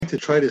to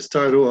try to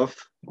start off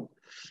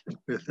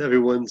with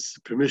everyone's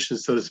permission,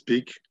 so to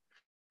speak,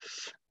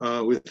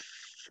 with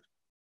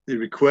the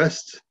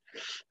request,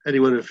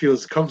 anyone who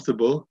feels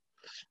comfortable,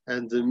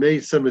 and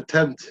made some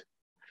attempt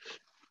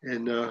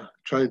in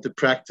trying to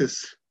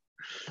practice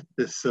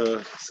this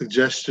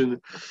suggestion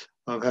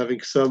of having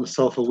some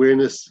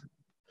self-awareness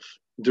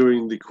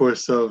during the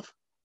course of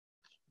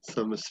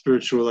some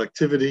spiritual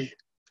activity,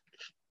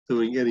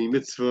 doing any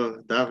mitzvah,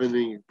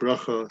 davening,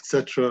 bracha,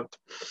 etc.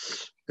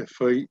 If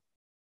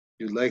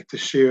you'd like to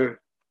share,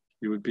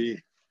 you would be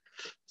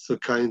so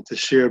kind to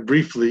share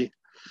briefly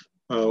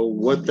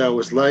what that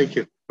was like,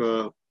 if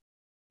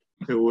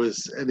there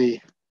was any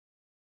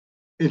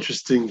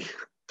interesting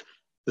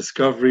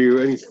discovery or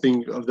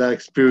anything of that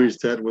experience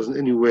that was in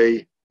any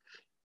way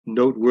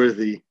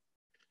noteworthy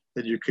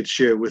that you could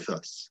share with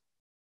us.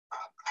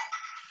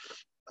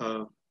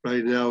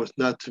 Right now, it's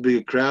not too big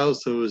a crowd,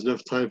 so there's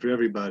enough time for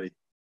everybody.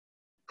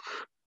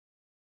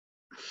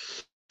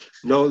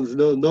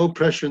 No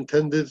pressure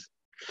intended.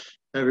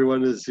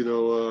 Everyone is,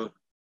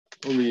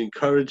 only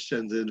encouraged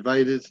and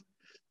invited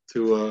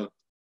to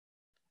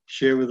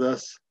share with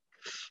us.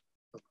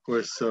 Of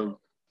course.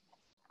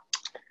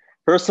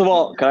 First of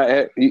all,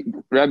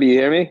 Rabbi, you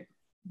hear me?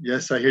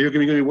 Yes, I hear you.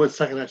 Give me 1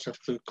 second. I actually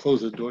have to close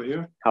the door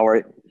here. How are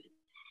you?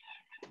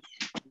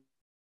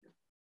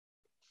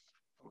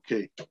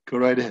 Okay, go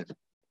right ahead.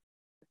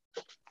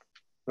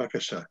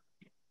 Rakasha.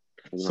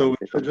 So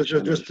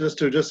just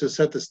to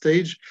set the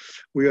stage,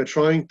 we are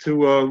trying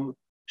to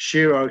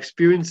share our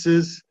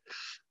experiences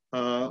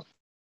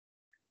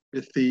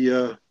with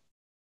the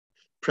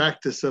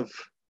practice of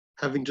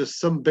having just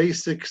some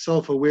basic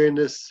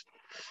self-awareness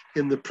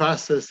in the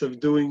process of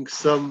doing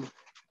some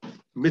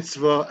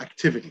mitzvah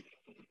activity.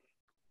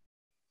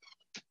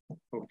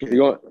 Okay.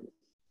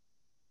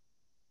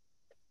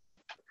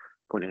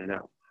 Going in and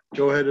out.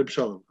 Go ahead,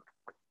 Abshalom.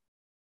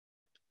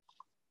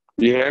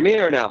 You hear me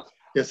or no?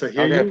 Yes, I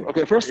hear you.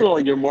 Okay, first of all,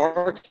 your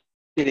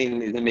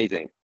marketing is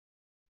amazing.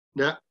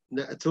 Nah,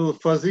 it's a little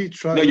fuzzy.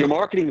 No, your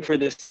marketing for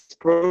this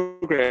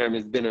program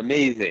has been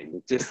amazing.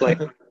 It's just like...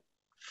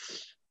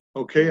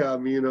 Okay, you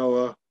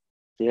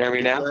hear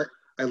me now?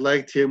 I'd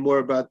like to hear more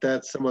about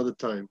that some other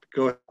time.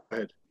 Go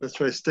ahead. Let's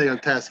try to stay on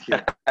task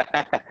here.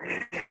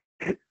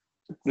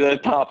 The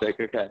topic,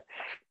 okay.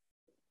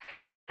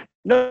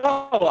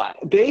 No,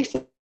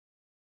 basically,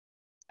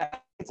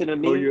 it's an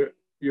amazing... Oh,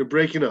 you're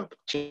breaking up.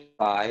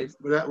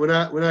 We're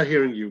not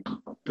hearing you.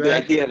 The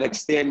idea of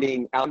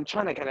extending... I'm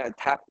trying to kind of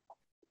tap...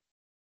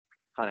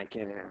 I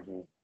can't hear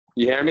you.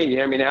 You hear me? You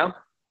hear me now?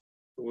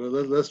 Well,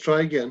 let's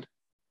try again.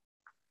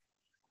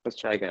 Let's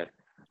try again.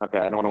 Okay,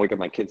 I don't want to wake up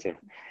my kids here.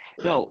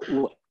 No,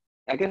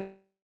 I guess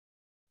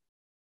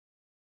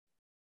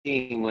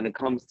when it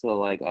comes to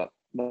like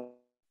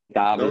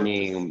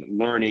davening,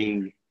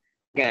 learning,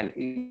 again,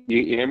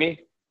 you hear me?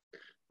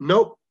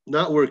 Nope,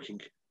 not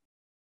working.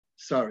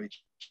 Sorry.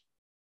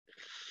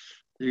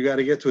 You got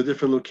to get to a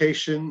different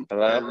location.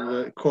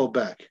 Hello? And call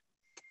back.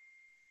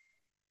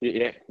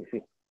 Yeah,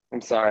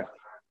 I'm sorry.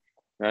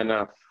 I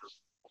know.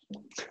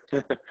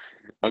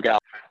 Okay.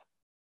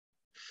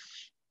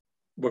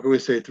 What can we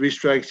say? 3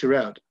 strikes, you're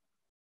out.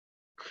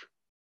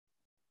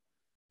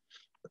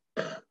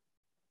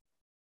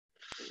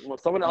 Well,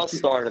 someone else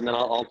start, and then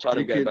I'll try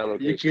to get a better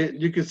location.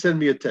 You can send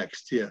me a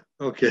text. Yeah.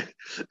 Okay.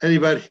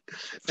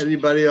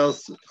 Anybody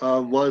else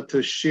want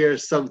to share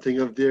something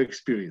of their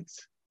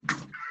experience?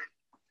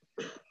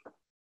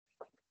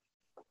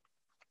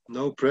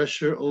 No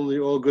pressure, only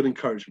all good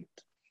encouragement.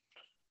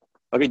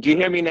 Okay. Do you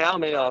hear me now?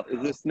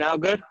 Is this now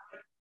good?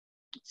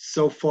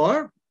 So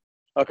far.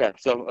 Okay,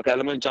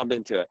 let me jump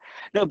into it.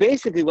 No,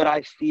 basically what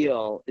I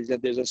feel is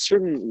that there's a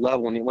certain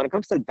level, when it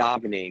comes to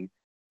davening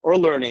or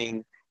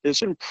learning, there's a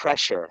certain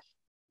pressure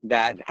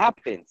that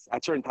happens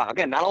at certain times.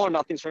 Again, not all or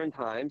nothing certain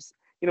times,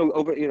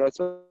 especially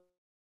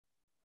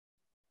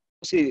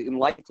in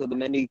light of the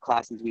many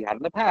classes we had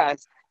in the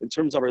past, in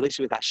terms of our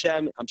relationship with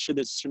Hashem, I'm sure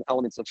there's certain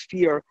elements of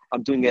fear.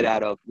 I'm doing it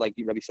out of, like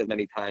you already said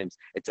many times,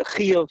 it's a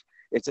chiyuv,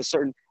 it's a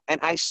certain, and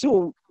I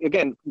assume,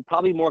 again,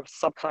 probably more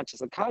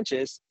subconscious than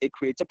conscious, it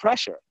creates a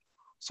pressure.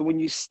 So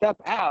when you step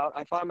out,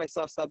 I find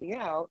myself stepping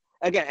out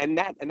again, and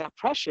that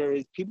pressure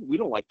is people. We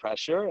don't like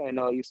pressure, and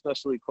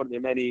especially according to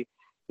many,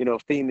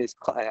 famous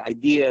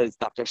ideas.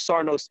 Dr.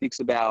 Sarno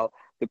speaks about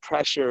the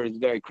pressure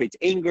creates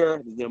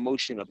anger. There's the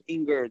emotion of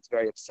anger. It's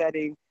very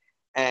upsetting,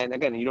 and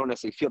again, you don't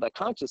necessarily feel that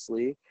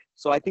consciously.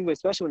 So I think,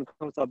 especially when it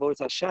comes to Avodas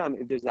Hashem,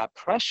 if there's that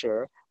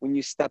pressure, when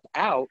you step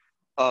out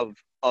of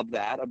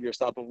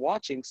yourself and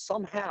watching,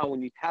 somehow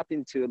when you tap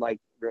into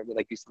like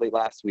you said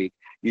last week,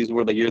 use the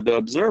word like you're the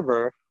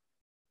observer.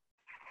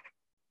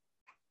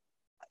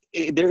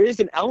 There is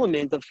an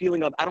element of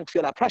feeling of, I don't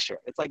feel that pressure.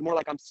 It's like more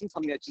like I'm seeing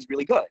something that's just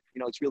really good.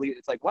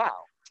 It's like, wow.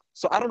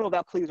 So I don't know if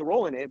that plays a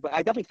role in it, but I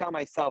definitely found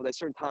myself at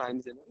certain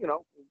times, and, I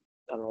don't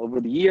know, over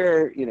the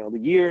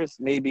years,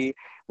 maybe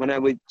when I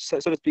would, so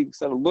to speak,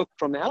 sort of look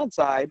from the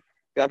outside,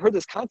 I've heard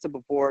this concept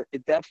before,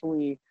 it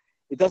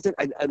doesn't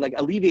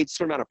alleviate a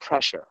certain amount of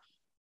pressure.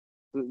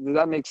 Does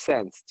that make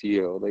sense to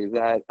you? Like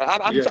that?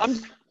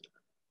 Yes.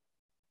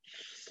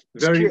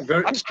 Very,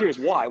 I'm just curious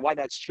why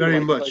that's true. very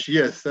much.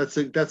 Yes, that's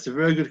a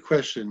very good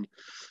question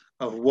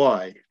of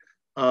why.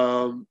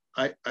 I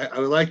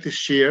would like to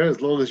share,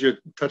 as long as you're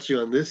touching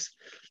on this,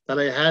 that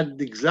I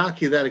had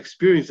exactly that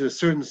experience in a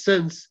certain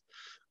sense,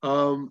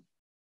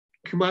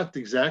 Kamat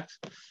exact,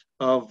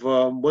 of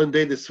one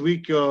day this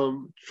week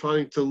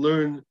trying to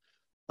learn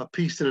a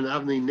piece in an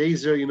Avnei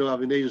Nezer. You know,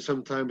 Avnei Nezer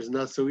sometimes is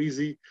not so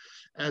easy.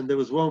 And there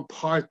was one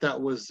part that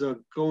was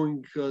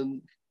going,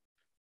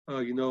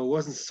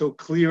 wasn't so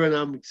clear, and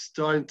I'm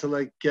starting to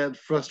like get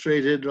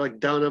frustrated, like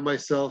down on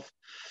myself.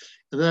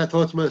 And then I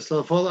thought to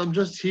myself, well, I'm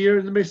just here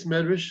in the Beis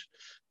Medrash,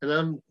 and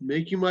I'm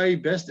making my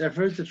best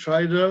effort to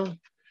try to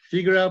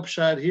figure out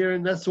Pshat here,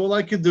 and that's all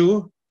I could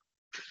do.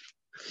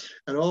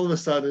 And all of a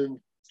sudden,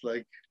 it's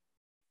like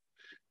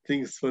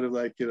things sort of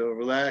like,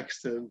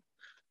 relaxed, and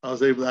I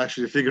was able to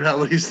actually figure out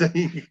what he's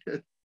saying.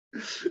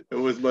 It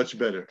was much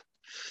better.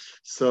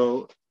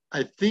 So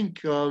I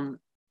think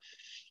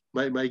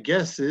my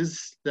guess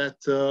is that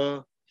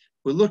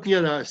we're looking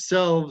at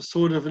ourselves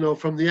sort of,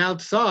 from the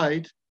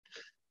outside,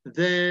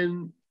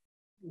 then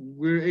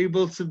we're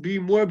able to be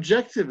more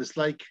objective. It's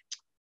like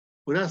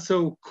we're not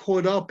so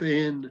caught up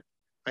in,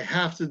 I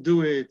have to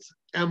do it.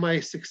 Am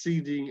I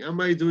succeeding? Am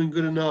I doing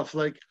good enough?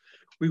 Like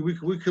we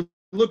could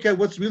look at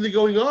what's really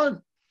going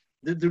on.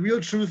 The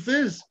real truth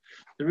is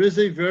there is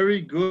a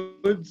very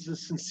good,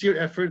 sincere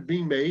effort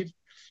being made,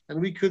 and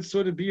we could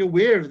sort of be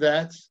aware of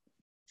that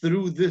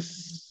through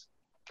this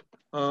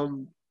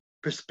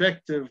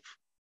perspective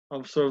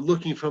of sort of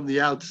looking from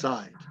the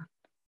outside.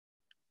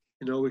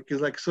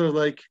 Because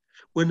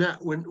we're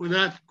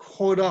not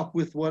caught up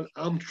with what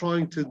I'm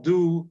trying to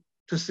do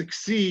to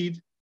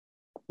succeed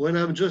when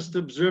I'm just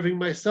observing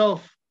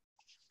myself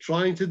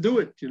trying to do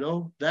it.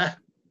 That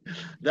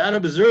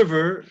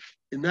observer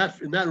in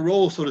that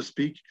role, so to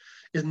speak,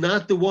 is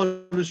not the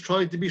one who's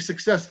trying to be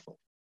successful.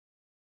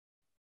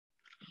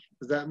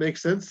 Does that make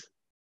sense?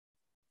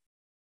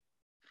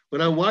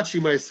 When I'm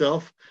watching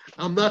myself,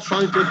 I'm not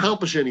trying to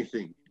accomplish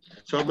anything.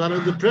 So I'm not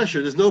under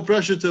pressure. There's no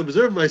pressure to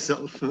observe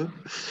myself.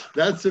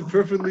 That's a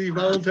perfectly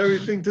voluntary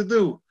thing to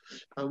do.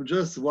 I'm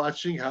just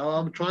watching how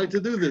I'm trying to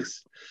do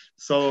this.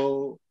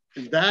 So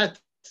that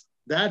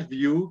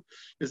view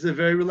is a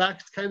very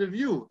relaxed kind of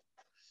view.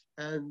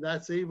 And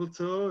that's able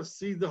to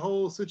see the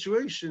whole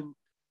situation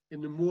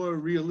in a more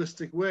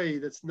realistic way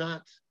that's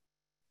not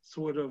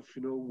sort of,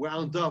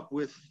 wound up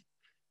with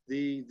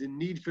the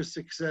need for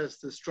success,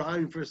 the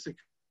striving for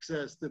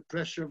success, the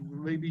pressure of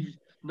maybe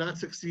not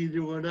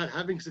succeeding or not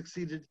having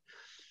succeeded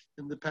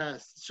in the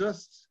past. It's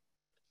just,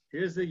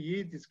 here's a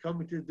Yid, he's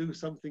coming to do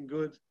something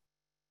good.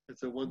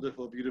 It's a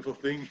wonderful, beautiful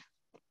thing.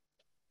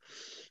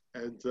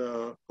 And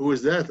who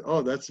is that?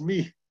 Oh, that's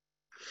me.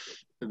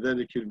 And then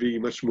it could be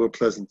much more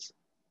pleasant.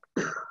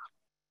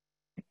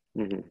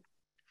 Mm-hmm.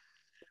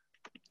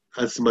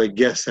 That's my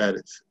guess at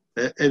it.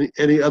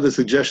 Any other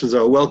suggestions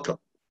are welcome.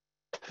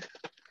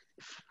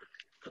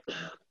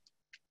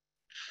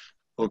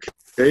 Okay.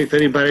 If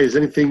anybody has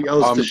anything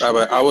else to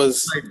share,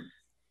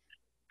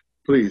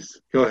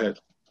 please go ahead.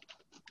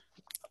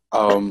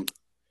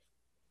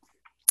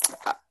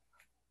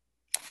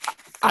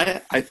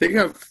 I think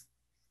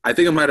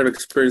I might have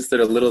experienced it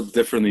a little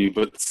differently,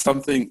 but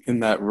something in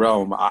that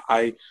realm.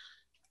 I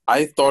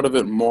thought of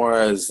it more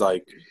as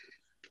like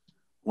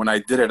when I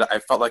did it, I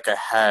felt like I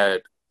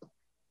had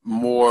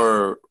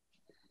more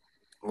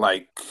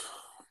like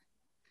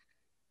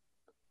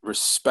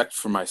respect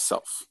for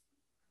myself.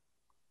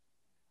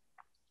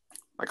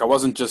 Like I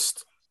wasn't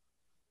just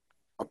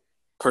a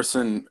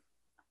person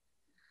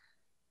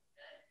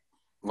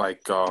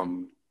like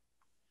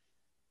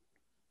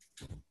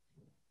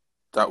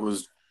that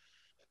was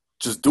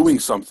just doing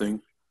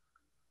something.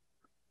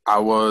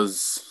 I'm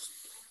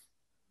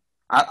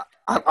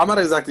not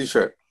exactly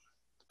sure,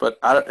 but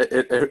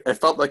it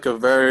felt like a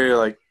very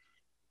like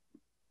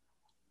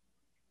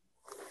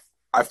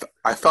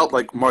I felt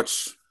like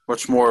much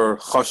more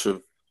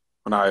chashuv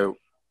when I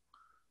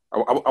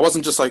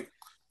wasn't just like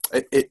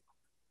it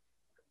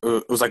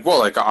was like, well,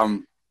 like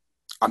I'm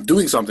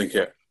doing something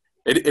here.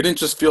 It didn't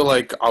just feel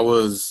like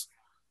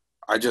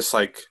I just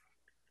like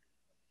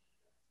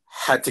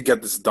had to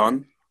get this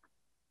done.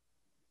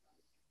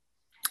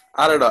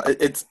 I don't know.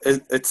 It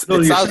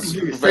sounds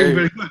very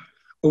good.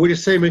 But what you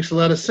say makes a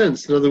lot of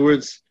sense. In other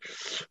words,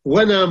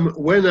 when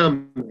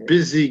I'm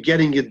busy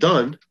getting it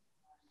done,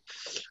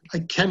 I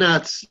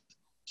cannot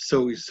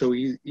so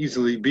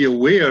easily be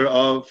aware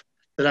of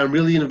that I'm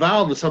really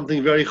involved in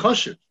something very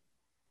chashuv,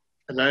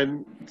 and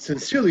I'm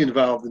sincerely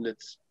involved in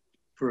it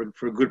for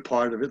a good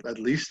part of it, at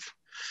least.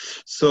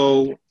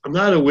 So I'm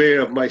not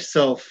aware of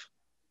myself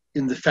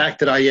in the fact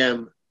that I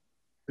am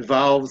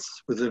involved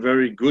with a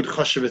very good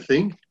chashuv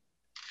thing.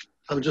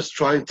 I'm just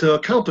trying to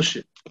accomplish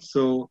it.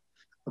 So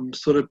I'm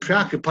sort of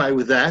preoccupied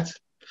with that.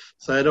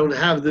 So I don't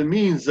have the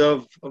means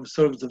of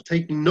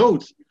taking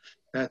note.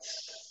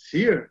 That's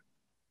here.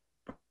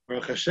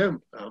 Baruch Hashem.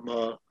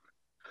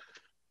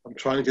 I'm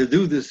trying to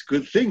do this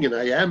good thing, and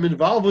I am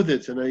involved with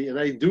it, and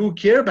I do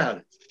care about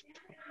it.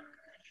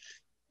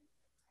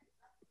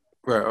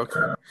 Right. Okay.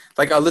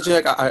 Like I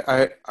literally,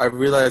 like I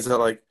realized that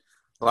like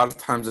a lot of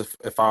times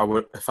if I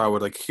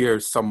would like hear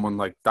someone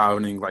like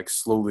downing like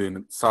slowly and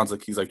it sounds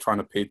like he's like trying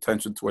to pay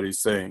attention to what he's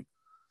saying,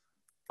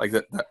 like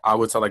that I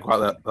would say like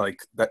wow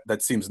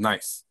that seems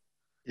nice.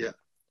 Yeah,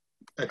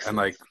 And excellent.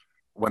 like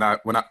when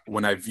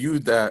I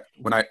viewed that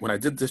when I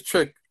did this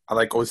trick,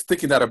 I was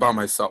thinking that about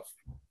myself.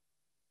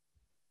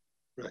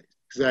 Right,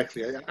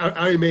 exactly.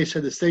 Ari May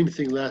said the same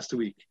thing last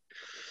week.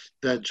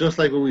 That just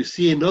like when we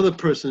see another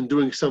person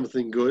doing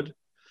something good,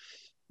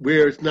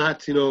 where it's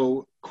not,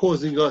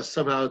 causing us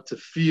somehow to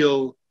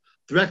feel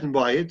threatened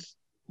by it,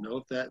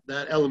 if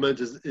that element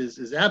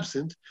is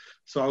absent.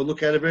 So I'll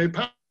look at it very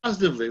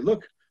positively.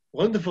 Look,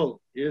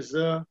 wonderful. Here's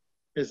a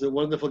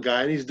wonderful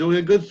guy, and he's doing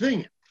a good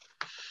thing.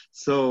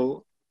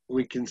 So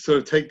we can sort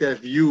of take that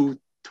view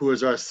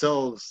towards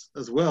ourselves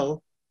as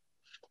well.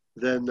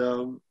 Then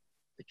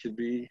it can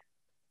be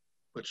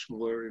much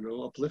more,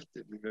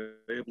 uplifting,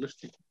 very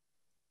uplifting,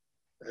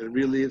 and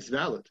really, it's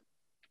valid.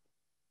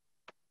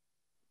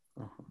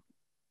 Uh-huh.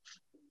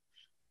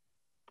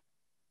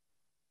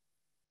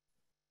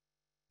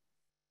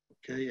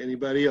 Okay,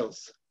 anybody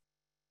else?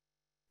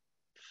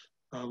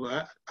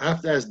 I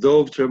have to ask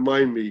Dove to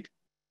remind me,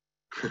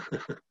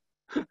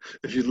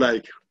 if you'd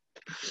like,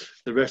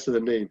 the rest of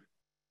the name.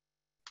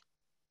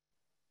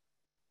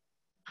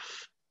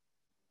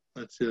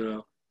 That's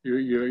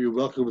you're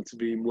welcome to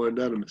be more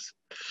anonymous.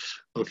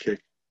 Okay.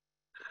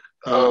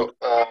 Dove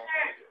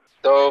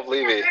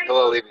Levy.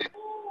 Hello, Levy.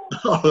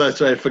 Oh, that's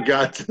right. I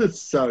forgot.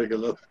 Sorry,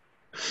 hello.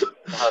 It's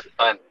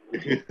fine.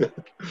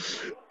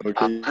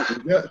 Okay.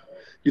 Yeah,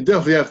 you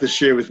definitely have to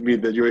share with me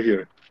that you're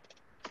here.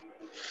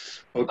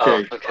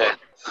 Okay. Oh, okay.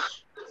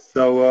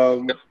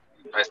 So,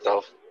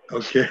 Myself.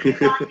 okay.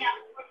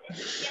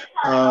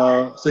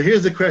 So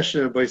here's the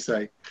question,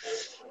 Baisai.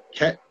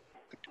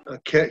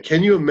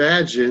 Can you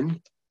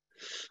imagine,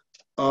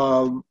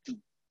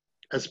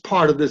 as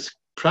part of this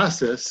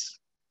process,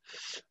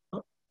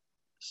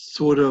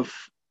 sort of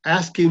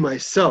asking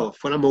myself,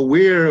 when I'm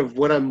aware of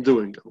what I'm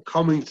doing, I'm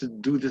coming to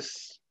do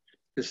this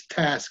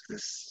task,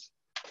 this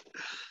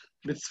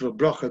mitzvah,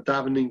 bracha,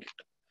 davening,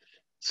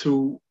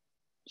 to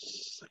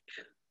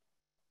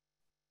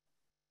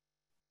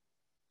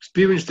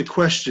experience the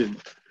question,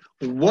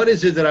 what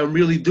is it that I'm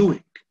really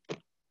doing?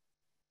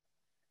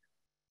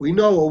 We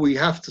know what we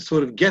have to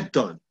sort of get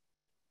done,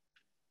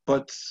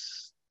 but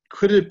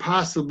could it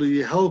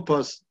possibly help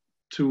us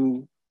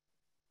to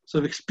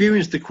sort of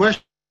experience the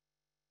question,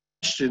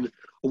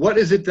 what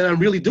is it that I'm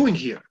really doing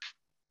here?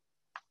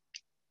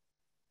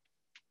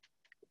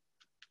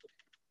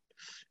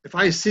 If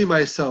I see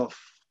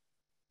myself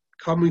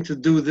coming to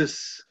do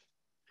this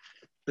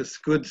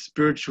good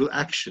spiritual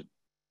action,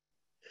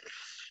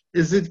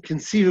 is it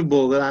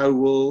conceivable that I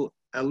will,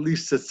 at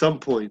least at some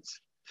point,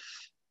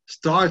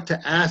 start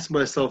to ask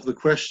myself the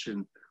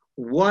question,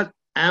 what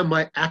am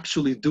I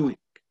actually doing?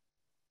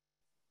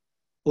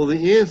 Will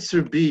the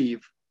answer be,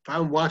 if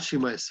I'm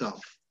watching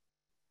myself,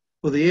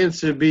 will the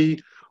answer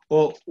be,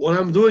 well, what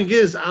I'm doing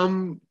is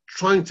I'm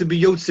trying to be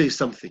Yotzei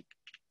something.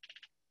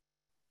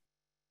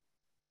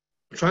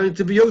 I'm trying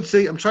to be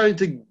Yotzei, I'm trying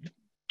to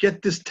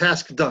get this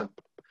task done.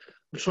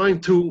 I'm trying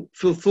to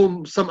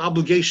fulfill some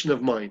obligation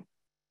of mine.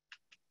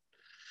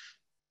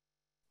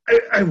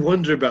 I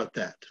wonder about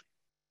that.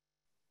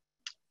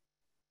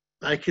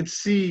 I could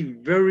see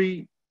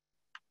very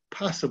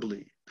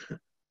possibly,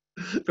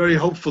 very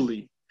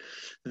hopefully,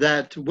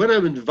 that when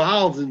I'm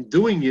involved in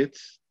doing it,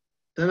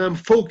 then I'm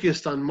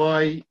focused on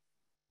my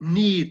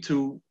need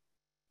to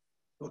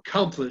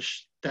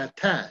accomplish that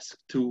task,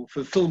 to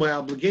fulfill my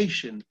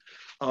obligation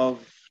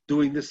of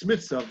doing this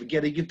mitzvah, of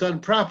getting it done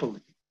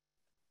properly.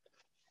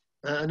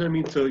 And I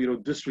mean to,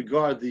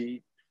 disregard the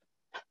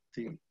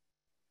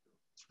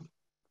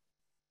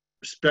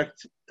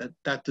respect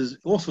that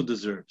also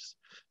deserves.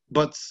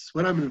 But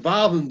when I'm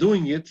involved in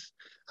doing it,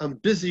 I'm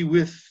busy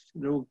with,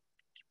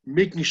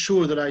 making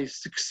sure that I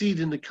succeed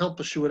in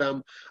accomplishing what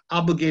I'm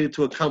obligated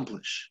to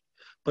accomplish.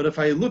 But if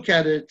I look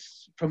at it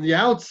from the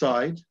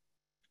outside,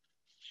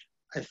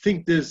 I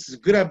think there's a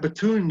good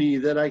opportunity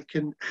that I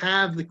can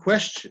have the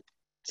question,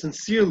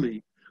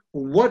 sincerely,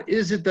 what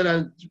is it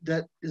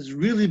that is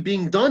really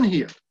being done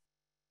here?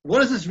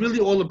 What is this really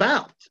all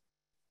about?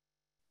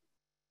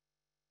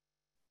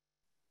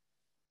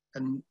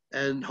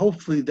 And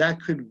hopefully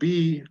that could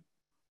be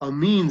a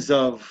means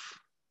of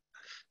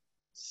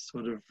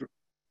sort of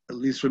at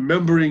least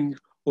remembering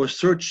or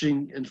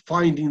searching and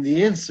finding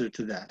the answer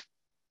to that.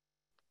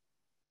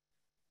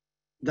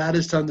 That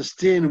is to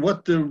understand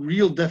what the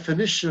real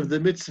definition of the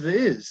mitzvah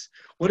is,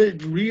 what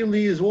it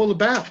really is all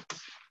about.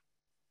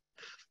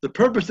 The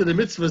purpose of the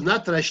mitzvah is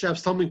not that I should have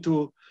something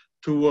to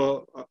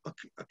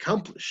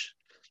accomplish.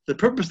 The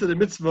purpose of the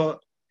mitzvah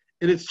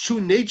in its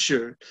true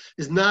nature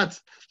is not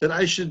that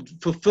I should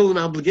fulfill an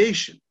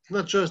obligation. It's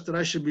not just that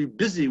I should be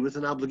busy with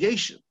an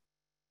obligation.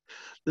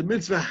 The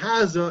mitzvah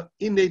has an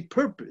innate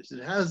purpose.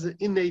 It has an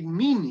innate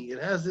meaning.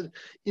 It has an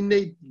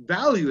innate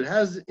value. It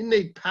has an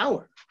innate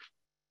power.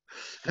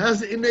 It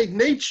has an innate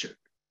nature.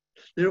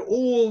 They're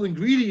all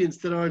ingredients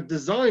that are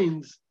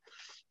designed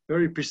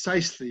very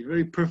precisely,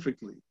 very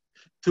perfectly,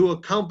 to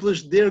accomplish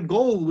their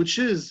goal, which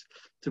is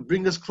to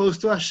bring us close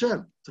to Hashem,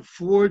 to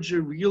forge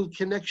a real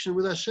connection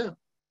with Hashem.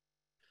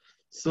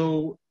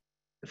 So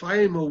if I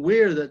am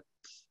aware that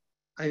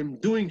I am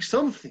doing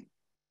something,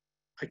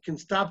 I can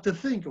stop to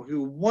think, okay,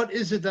 what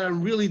is it that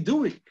I'm really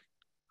doing?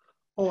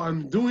 Oh,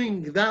 I'm doing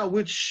that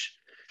which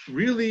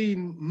really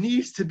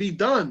needs to be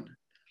done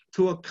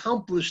to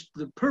accomplish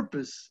the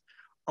purpose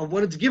of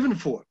what it's given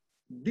for.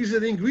 These are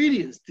the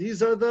ingredients.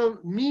 These are the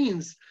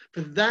means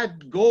for that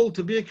goal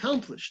to be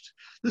accomplished.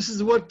 This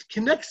is what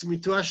connects me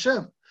to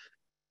Hashem.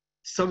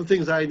 Some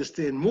things I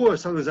understand more,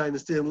 some things I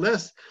understand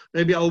less.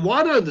 Maybe I'll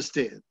want to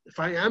understand. If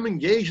I am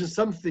engaged in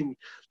something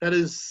that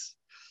is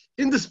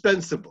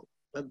indispensable,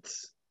 that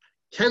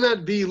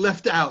cannot be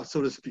left out,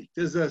 so to speak.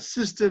 There's a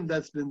system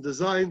that's been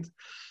designed.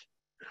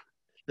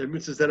 There are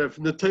mitzvahs that are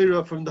from the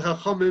Torah, from the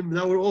Chachamim.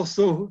 Now we're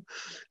also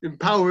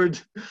empowered,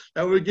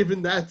 that we're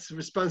given that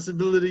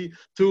responsibility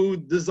to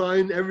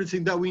design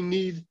everything that we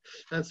need.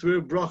 That's where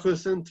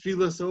brachos and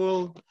tefillas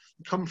all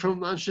come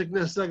from.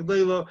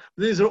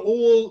 These are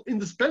all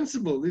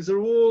indispensable. These are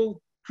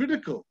all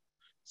critical.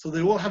 So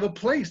they all have a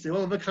place. They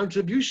all have a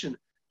contribution.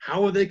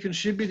 How are they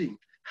contributing?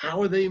 How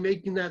are they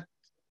making that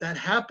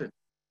happen?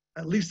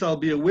 At least I'll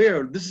be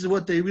aware this is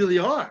what they really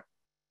are.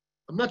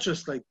 I'm not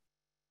just like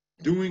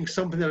doing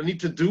something that I need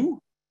to do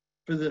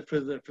for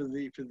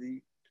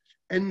the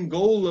end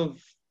goal of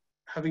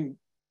having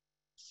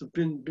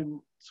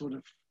been sort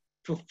of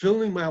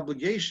fulfilling my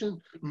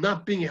obligation,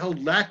 not being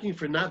held lacking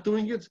for not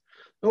doing it.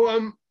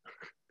 No,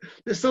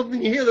 there's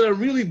something here that I'm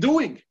really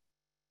doing.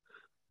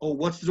 Oh,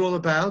 what's it all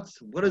about?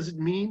 What does it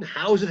mean?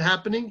 How is it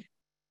happening?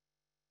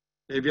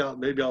 Maybe I'll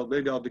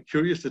be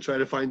curious to try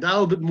to find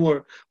out a bit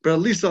more, but at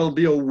least I'll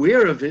be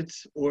aware of it,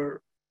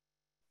 or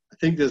I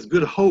think there's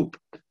good hope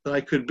that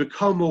I could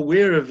become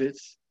aware of it,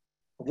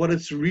 of what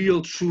its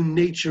real true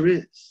nature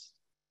is.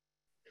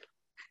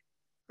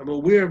 I'm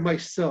aware of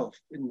myself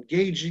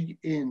engaging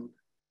in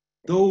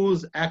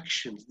those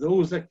actions,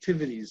 those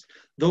activities,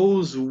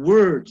 those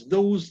words,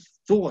 those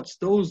thoughts,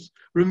 those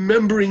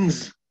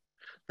rememberings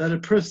that a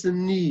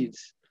person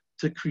needs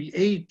to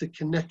create the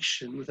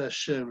connection with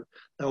Hashem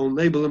that will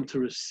enable him to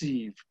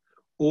receive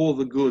all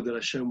the good that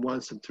Hashem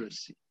wants him to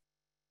receive.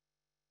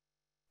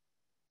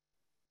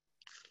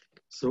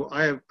 So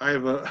I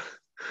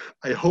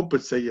hope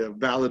it's a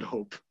valid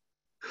hope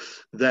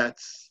that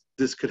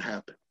this could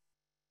happen,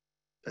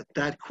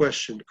 that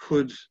question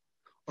could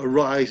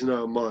arise in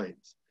our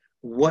minds.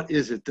 What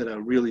is it that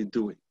I'm really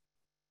doing?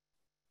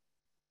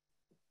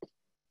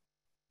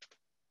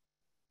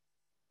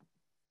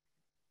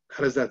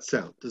 How does that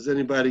sound? Does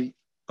anybody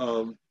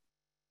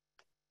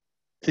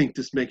think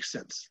this makes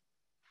sense?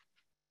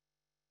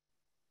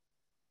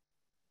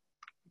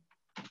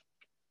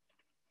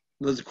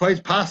 It's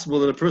quite possible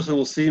that a person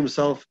will see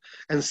himself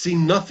and see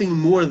nothing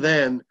more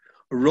than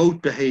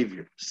rote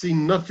behavior, see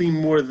nothing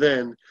more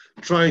than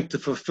trying to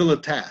fulfill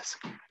a task.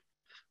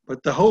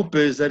 But the hope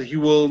is that he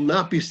will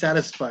not be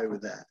satisfied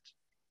with that.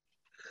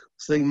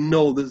 Saying,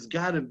 no, there's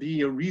got to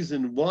be a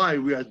reason why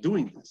we are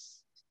doing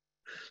this.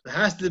 There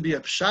has to be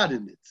a pshat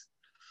in it.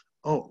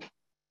 Oh,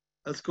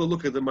 let's go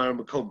look at the Mar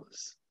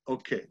Makomas.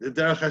 Okay, the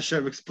Derech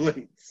Hashem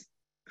explains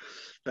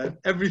that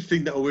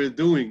everything that we're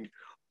doing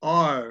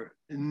are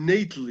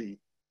innately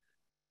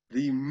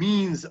the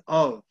means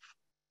of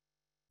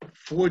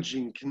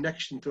forging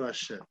connection to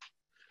Hashem.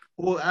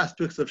 All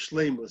aspects of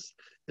Shleimus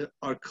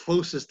are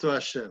closest to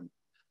Hashem.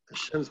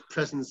 Hashem's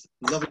presence,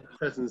 loving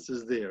presence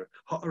is there.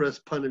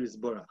 Ha'aras Panav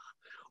Yisborach.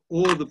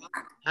 All the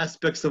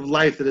aspects of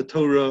life that the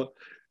Torah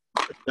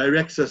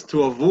directs us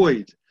to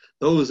avoid,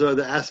 those are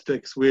the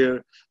aspects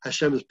where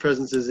Hashem's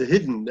presence is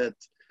hidden, that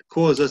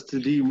cause us to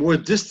be more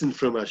distant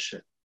from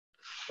Hashem.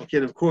 Okay,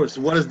 and of course,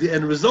 what is the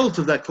end result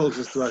of that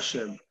closeness to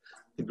Hashem?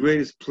 The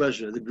greatest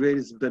pleasure, the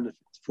greatest benefit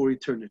for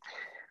eternity.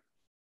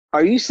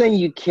 Are you saying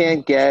you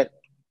can't get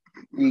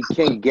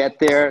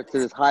there to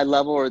this high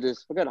level, or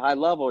this, forget high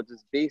level, or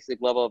this basic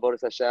level of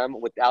Avodas Hashem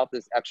without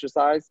this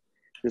exercise,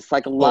 this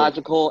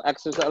psychological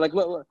exercise? Like,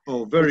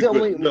 oh, very good.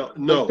 Only,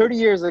 no. 30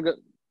 years ago.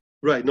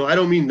 Right. No, I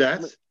don't mean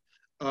that.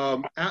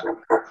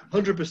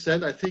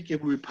 100%. I think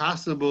it would be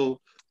possible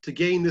to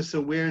gain this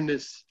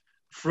awareness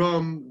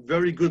from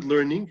very good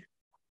learning,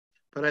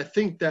 but I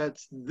think that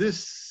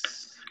this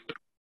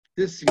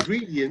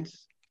ingredient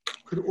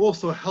could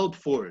also help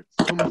for it.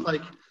 It's almost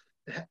like,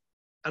 I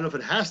don't know if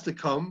it has to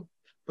come,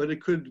 but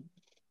it could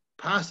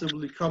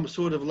possibly come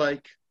sort of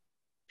like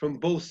from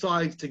both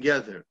sides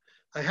together.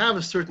 I have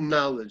a certain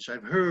knowledge.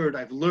 I've heard,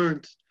 I've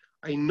learned.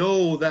 I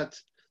know that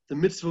the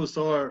mitzvahs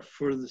are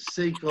for the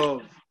sake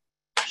of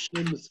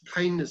Hashem's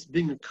kindness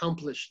being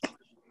accomplished.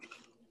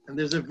 And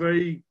there's a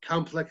very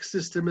complex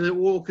system, and they're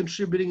all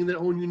contributing in their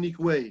own unique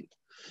way.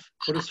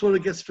 But it sort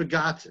of gets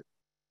forgotten.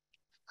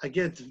 I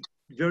get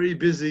very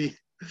busy.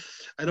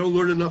 I don't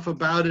learn enough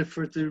about it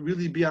for it to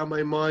really be on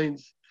my mind.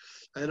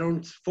 I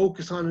don't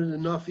focus on it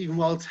enough even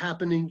while it's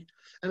happening.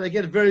 And I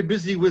get very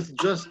busy with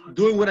just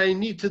doing what I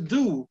need to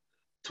do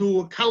to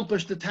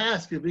accomplish the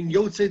task of being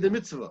Yotzei the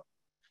mitzvah.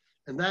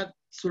 And that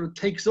sort of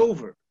takes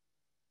over.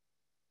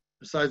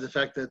 Besides the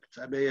fact that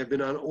I may have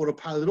been on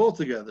autopilot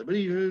altogether, but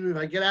even if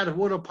I get out of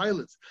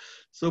autopilot,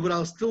 but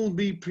I'll still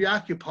be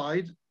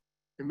preoccupied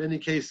in many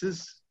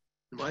cases,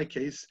 in my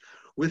case,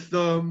 with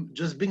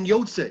just being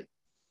Yotze.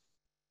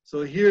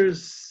 So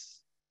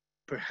here's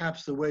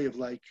perhaps a way of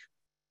like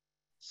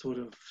sort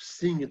of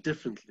seeing it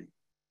differently.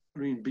 I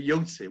mean,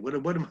 Beyonce. What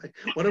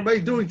am I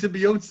doing to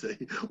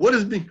Beyonce? What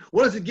is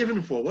it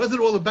given for? What is it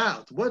all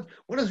about? What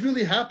is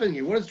really happening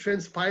here? What is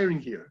transpiring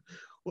here?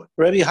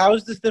 Rebbe, how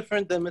is this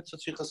different than Mitzvah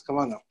Tzichas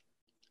Kavana?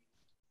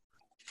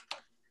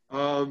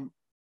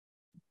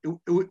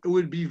 It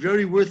would be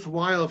very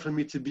worthwhile for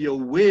me to be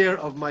aware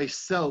of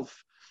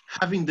myself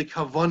having the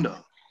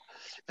kavana,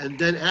 and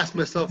then ask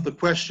myself the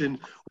question: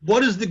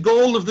 what is the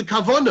goal of the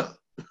kavana?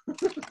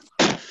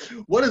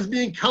 What is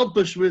being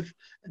accomplished with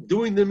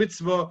doing the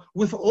mitzvah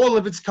with all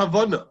of its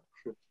kavana?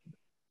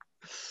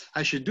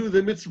 I should do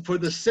the mitzvah for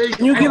the sake.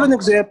 Can you give an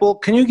example?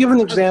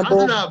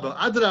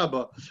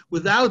 Adrabah.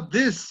 Without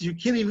this, you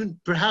can't even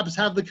perhaps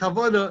have the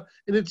kavana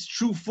in its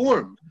true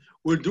form.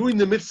 We're doing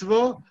the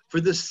mitzvah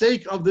for the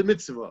sake of the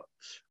mitzvah,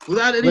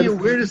 without any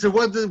awareness of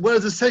what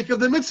is the sake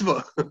of the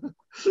mitzvah.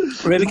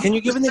 Rebbe, can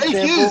you give an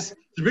example? The sake is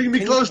to bring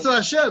me close to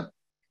Hashem.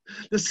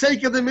 The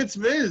sake of the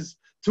mitzvah is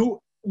to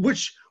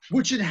which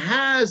it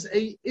has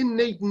a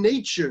innate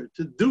nature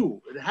to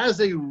do.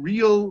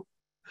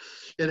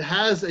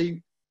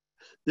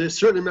 There's a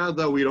certain amount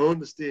that we don't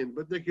understand,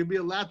 but there can be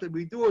a lot that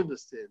we do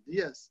understand.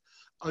 Yes,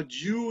 a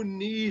Jew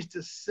needs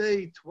to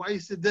say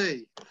twice a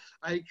day,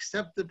 I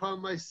accept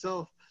upon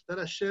myself that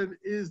Hashem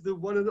is the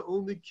one and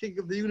only King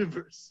of the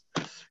universe.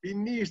 He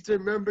needs to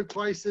remember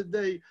twice a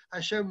day,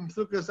 Hashem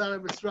took us out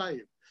of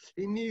Mitzrayim.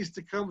 He needs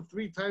to come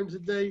 3 times a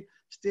day,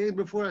 stand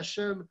before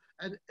Hashem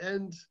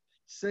and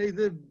say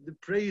the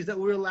praise that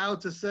we're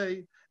allowed to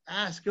say,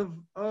 ask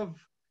of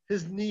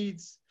his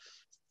needs,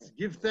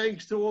 give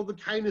thanks to all the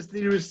kindness that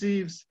he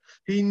receives.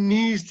 He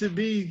needs to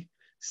be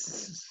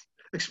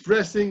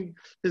expressing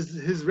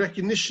his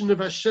recognition of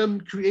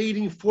Hashem,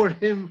 creating for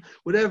him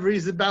whatever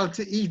he's about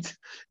to eat.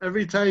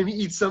 Every time he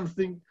eats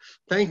something,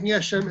 thanking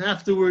Hashem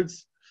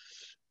afterwards.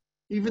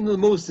 Even the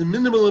most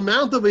minimal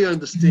amount that we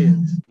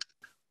understand,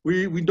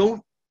 we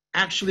don't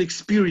actually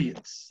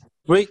experience.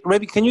 Wait,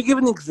 Rebbe, can you give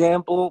an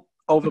example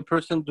of a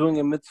person doing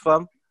a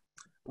mitzvah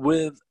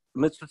with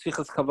Mitzvah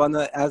Tzichas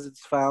Kavana as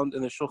it's found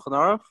in the Shulchan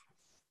Aruch,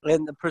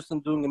 and a person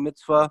doing a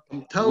mitzvah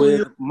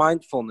with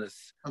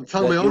mindfulness? I'm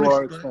telling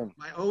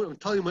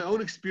you my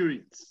own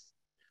experience.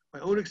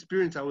 My own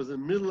experience. I was in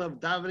the middle of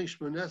davening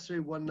Shmoneh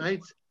Esrei one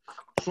night,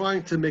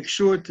 trying to make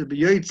sure to be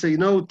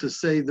Yotze, to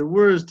say the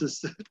words, to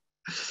say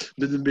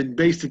the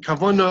basic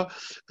kavana,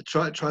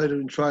 try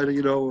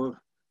to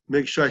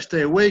make sure I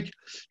stay awake,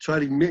 try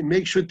to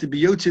make sure to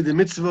be Yotze the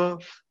mitzvah.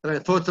 And I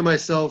thought to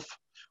myself,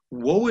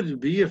 what would it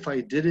be if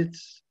I did it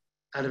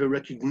out of a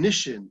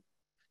recognition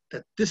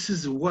that this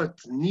is what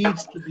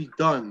needs to be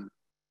done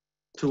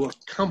to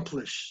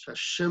accomplish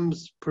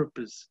Hashem's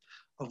purpose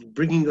of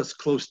bringing us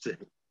close to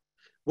Him?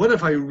 What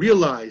if I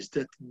realized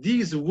that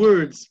these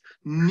words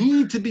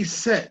need to be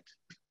said?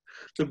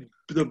 The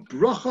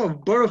bracha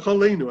of Baruch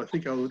Aleinu, I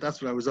think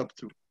that's what I was up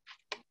to,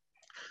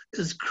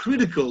 is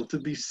critical to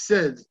be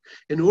said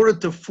in order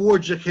to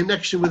forge a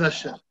connection with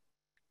Hashem.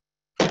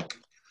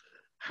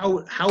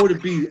 How would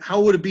it be?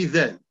 How would it be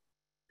then?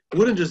 It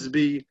wouldn't just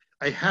be,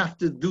 I have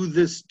to do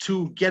this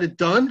to get it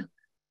done.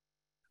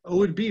 It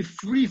would be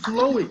free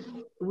flowing.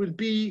 It would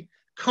be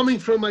coming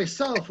from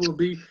myself. It would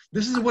be,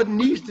 this is what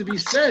needs to be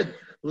said.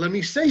 Let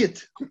me say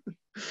it.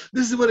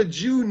 This is what a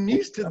Jew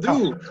needs to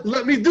do.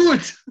 Let me do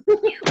it.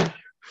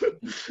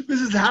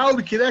 This is how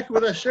we connect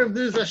with Hashem.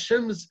 This is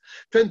Hashem's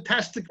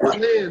fantastic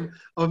plan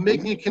of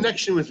making a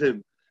connection with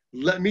Him.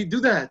 Let me do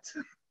that.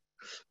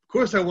 Of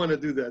course I want to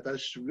do that.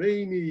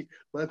 Ashreini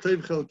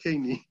Matayv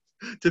Chalkeini,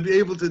 to be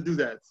able to do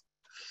that.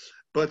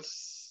 But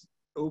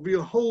it will be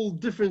a whole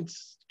different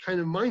kind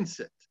of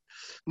mindset.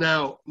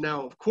 Now,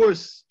 of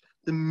course,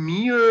 the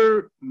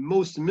mere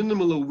most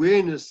minimal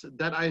awareness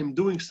that I am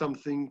doing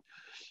something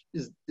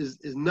is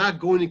not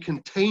going to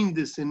contain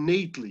this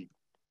innately.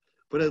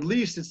 But at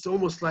least it's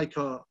almost like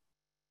a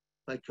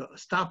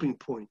stopping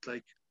point.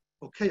 Like,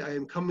 okay, I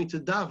am coming to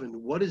daven.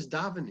 What is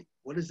davening?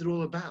 What is it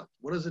all about?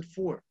 What is it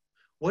for?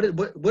 What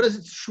is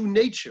its true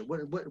nature?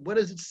 What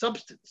is its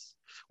substance?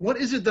 What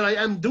is it that I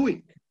am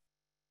doing?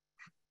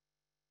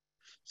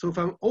 So if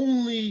I'm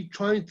only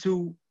trying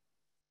to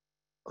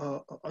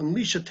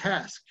unleash a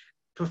task,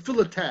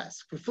 fulfill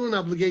an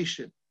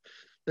obligation,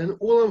 then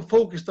all I'm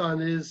focused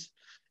on is,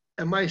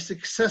 am I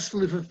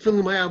successfully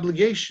fulfilling my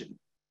obligation?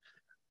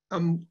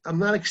 I'm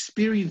not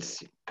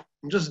experiencing.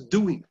 I'm just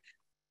doing.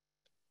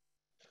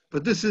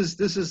 But this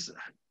is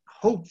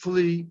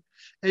hopefully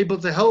able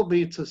to help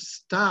me to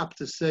stop,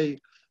 to say,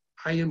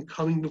 I am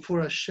coming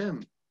before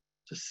Hashem,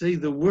 to say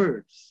the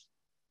words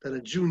that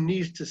a Jew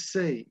needs to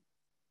say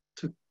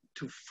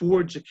to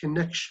forge a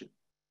connection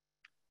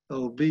that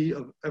will be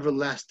of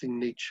everlasting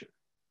nature.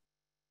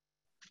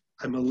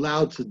 I'm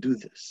allowed to do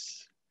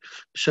this.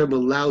 Hashem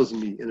allows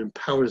me and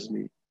empowers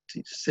me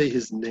to say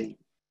His name.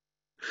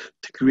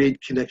 to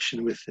create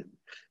connection with him.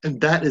 And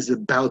that is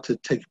about to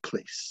take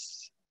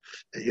place.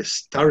 A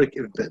historic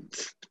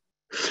event,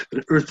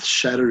 an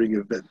earth-shattering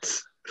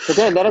event. But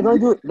then that has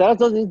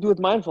nothing to do with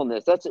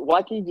mindfulness.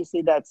 Why can't you just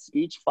say that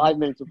speech 5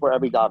 minutes before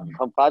every daven?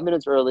 Come 5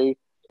 minutes early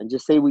and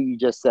just say what you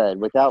just said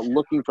without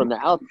looking from the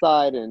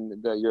outside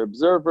and your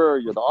observer,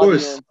 you're the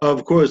audience.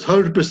 Of course,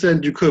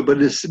 100% you could,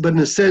 but in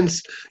a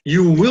sense,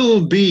 you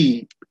will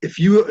be, if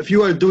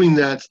you are doing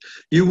that,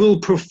 you will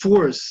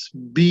perforce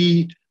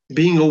be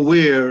being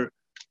aware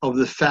of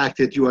the fact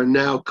that you are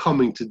now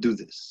coming to do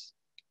this.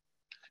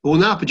 It will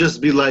not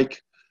just be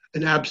like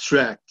an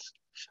abstract.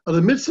 The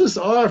mitzvahs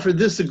are for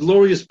this a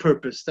glorious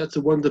purpose. That's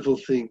a wonderful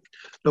thing.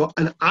 No,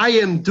 and I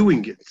am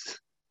doing it.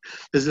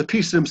 There's a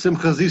piece in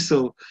Simcha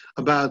Zissel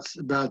about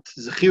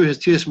Zechir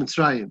Hestiyesh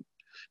Mitzrayim.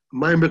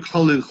 Maimer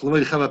Cholil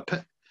Chvoid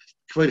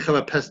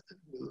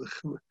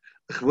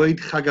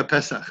Chag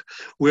Pesach,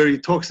 where he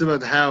talks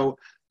about how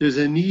there's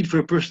a need for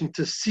a person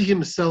to see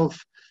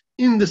himself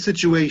in the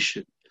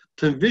situation,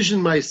 to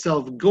envision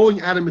myself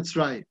going out of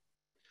Mitzrayim,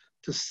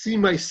 to see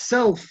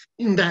myself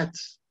in that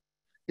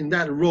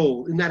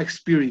role, in that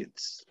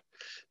experience.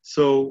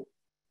 So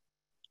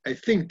I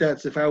think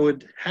that if I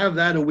would have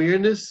that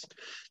awareness,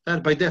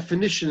 that by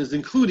definition is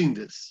including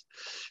this.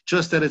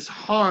 Just that it's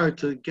hard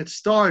to get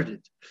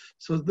started.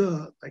 So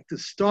the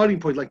starting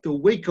point, like the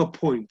wake-up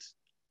point,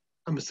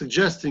 I'm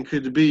suggesting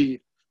could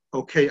be,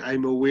 okay,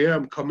 I'm aware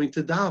I'm coming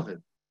to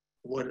daven.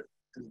 And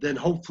then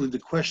hopefully the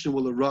question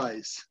will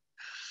arise.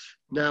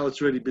 Now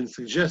it's already been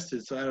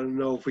suggested, so I don't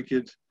know if we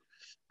could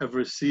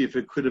ever see if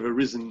it could have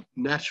arisen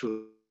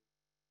naturally.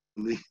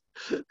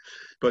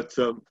 But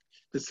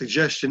the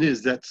suggestion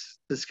is that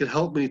this could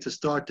help me to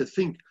start to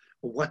think,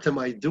 well, what am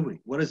I doing?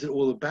 What is it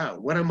all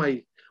about? Am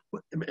I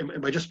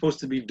just supposed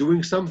to be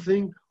doing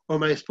something, or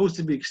am I supposed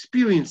to be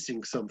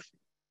experiencing something?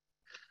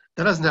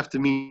 That doesn't have to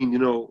mean,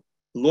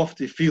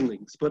 lofty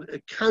feelings, but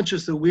a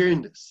conscious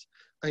awareness.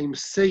 I am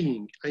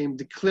saying, I am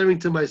declaring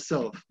to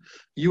myself,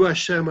 you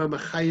Hashem are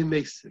Machayim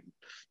Mesim.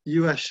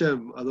 You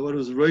Hashem are the one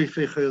who's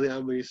Roifei Chayli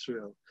Am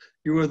Yisrael.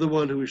 You are the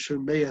one who is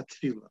Shemei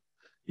Tefillah.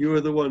 You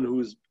are the one who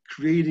is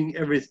creating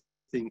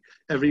everything,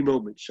 every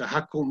moment.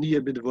 Shahakol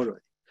Niya B'Dvorei.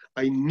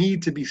 I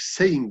need to be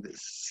saying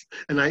this,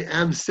 and I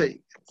am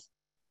saying it.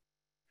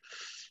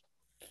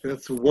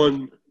 That's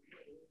one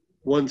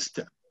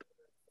step.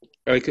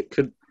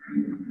 Could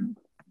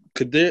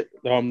there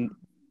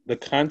the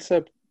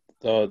concept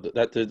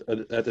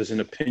that there's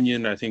an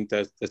opinion, I think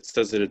that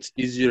says that it's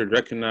easier to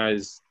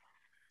recognize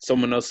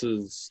someone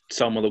else's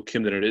Tselem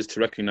Elokim than it is to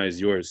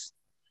recognize yours.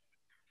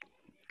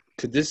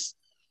 Could this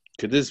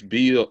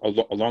be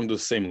along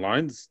those same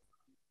lines?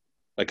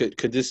 Like,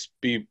 could this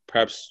be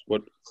perhaps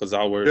what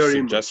Chazal were very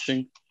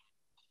suggesting?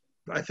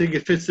 Much. I think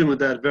it fits in with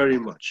that very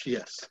much.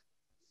 Yes,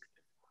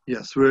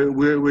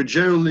 we're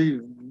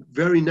generally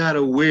very not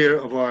aware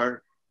of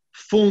our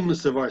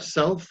fullness of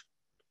ourself,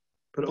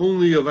 but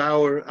only of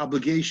our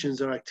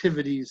obligations, our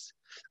activities,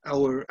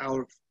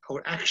 our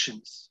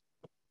actions,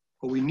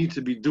 what we need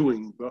to be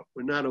doing, but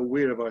we're not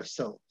aware of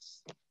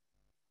ourselves.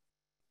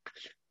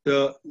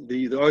 The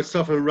Or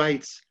Tzafon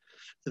writes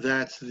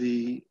that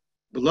the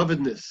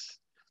belovedness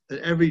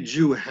that every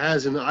Jew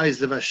has in the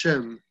eyes of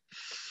Hashem,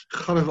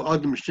 Chavav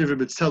Adam Shniver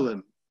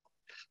B'Tselem,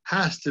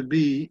 has to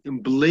be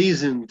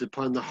emblazoned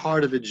upon the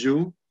heart of a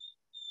Jew,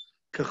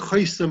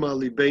 K'choisam al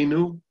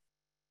libeinu,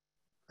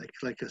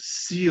 like a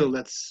seal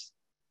that's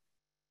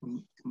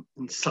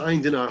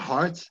signed in our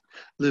heart,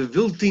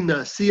 Levilti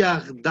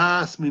nasiach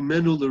das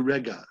mimenu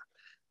l'rega,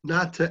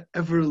 not to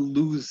ever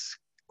lose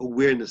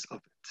awareness of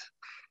it.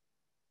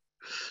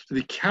 To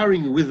be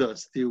carrying with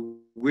us the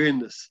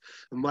awareness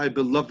of my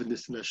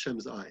belovedness in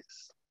Hashem's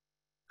eyes.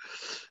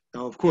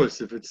 Now, of course,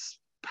 if it's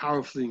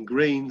powerfully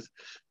ingrained,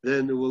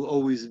 then it will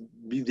always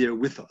be there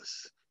with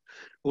us.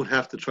 Won't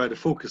have to try to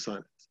focus on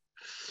it.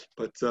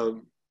 But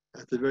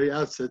at the very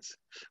outset,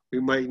 we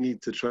might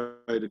need to try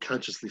to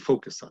consciously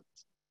focus on it.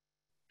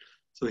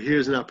 So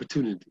here's an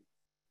opportunity.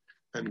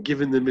 I'm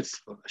given the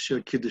mitzvah.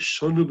 Asher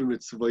kiddushonu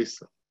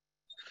b'mitzvaysa.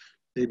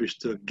 The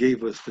Eibishter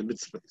gave us the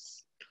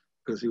mitzvahs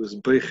because he was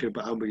Beicher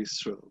ba'am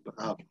Yisrael,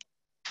 ba'am.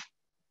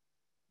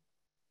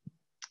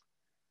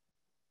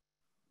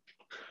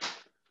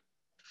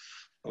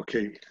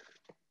 Okay.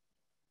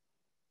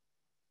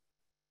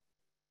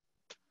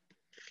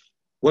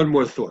 One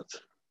more thought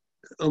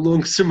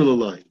along similar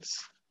lines.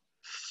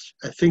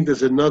 I think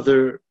there's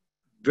another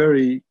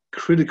very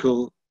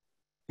critical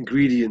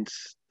ingredient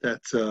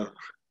that's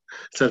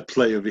at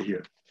play over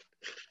here.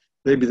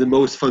 Maybe the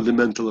most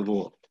fundamental of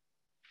all.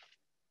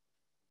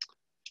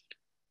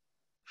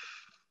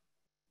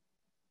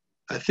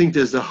 I think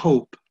there's a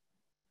hope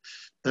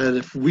that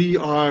if we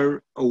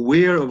are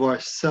aware of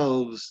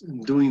ourselves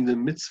in doing the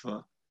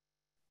mitzvah,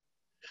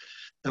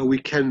 that we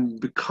can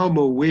become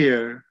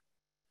aware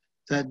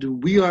that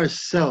we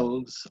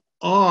ourselves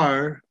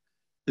are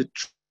the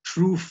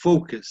true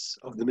focus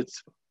of the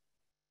mitzvah.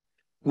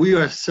 We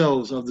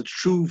ourselves are the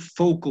true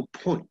focal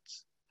point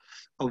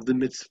of the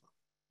mitzvah.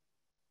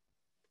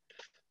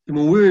 And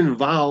when we're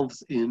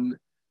involved in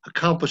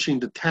accomplishing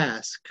the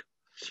task,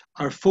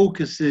 our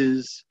focus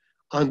is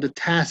on the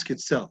task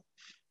itself,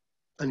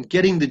 on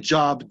getting the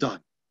job done.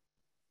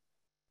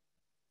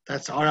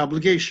 That's our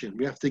obligation.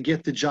 We have to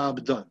get the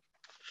job done.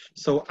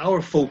 So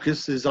our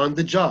focus is on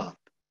the job,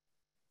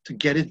 to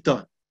get it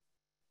done.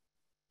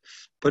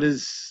 But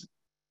is,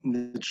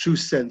 in the true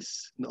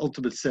sense, in the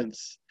ultimate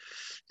sense,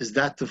 is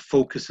that the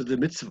focus of the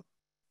mitzvah?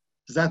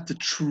 Is that the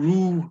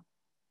true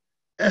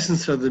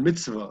essence of the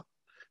mitzvah,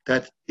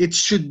 that it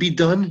should be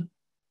done?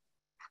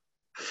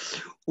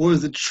 Or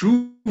is the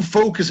true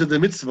focus of the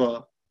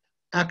mitzvah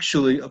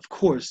actually, of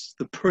course,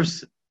 the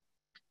person?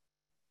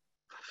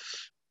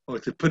 Or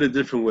to put it a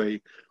different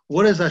way,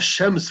 what is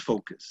Hashem's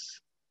focus?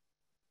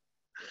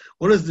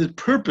 What is the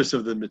purpose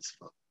of the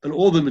mitzvah and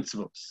all the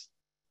mitzvahs?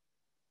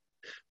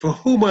 For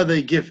whom are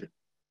they given?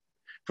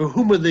 For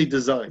whom are they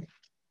designed?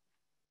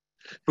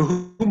 For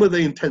whom are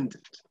they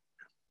intended?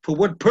 For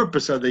what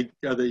purpose are they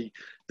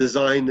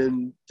designed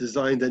and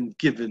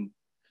given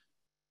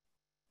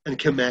and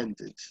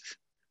commanded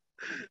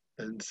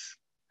and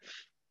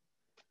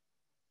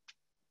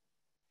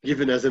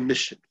given as a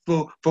mission?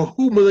 For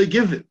whom are they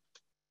given?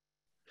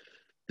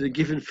 They're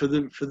given for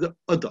the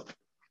Adam.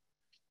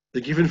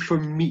 They're given for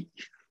me.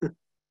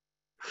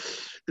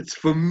 It's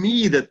for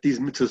me that these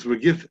mitzvahs were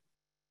given.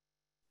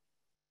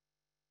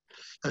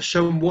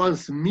 Hashem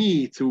wants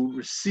me to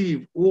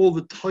receive all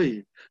the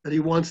Torah that He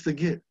wants to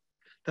give.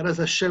 That is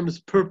Hashem's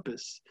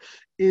purpose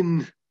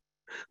in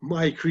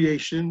my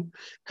creation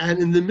and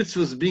in the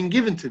mitzvahs being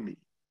given to me.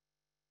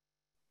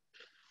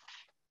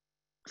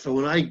 So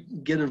when I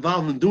get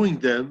involved in doing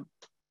them,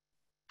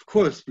 of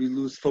course we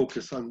lose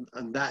focus on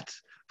that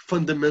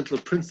fundamental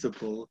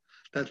principle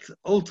that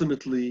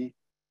ultimately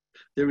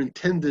they're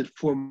intended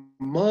for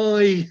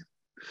my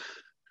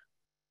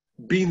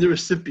being the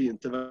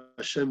recipient of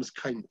Hashem's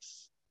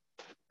kindness.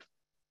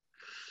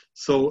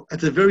 So at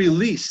the very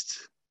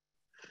least,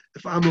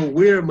 if I'm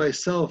aware of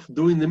myself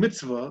doing the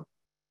mitzvah,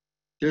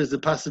 there's the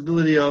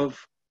possibility of,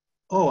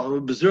 I'm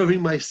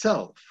observing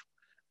myself.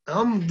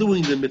 I'm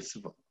doing the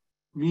mitzvah,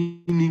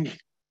 meaning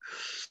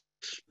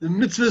the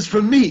mitzvah is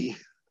for me.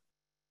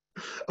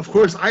 Of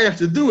course, I have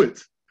to do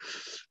it.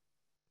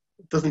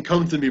 It doesn't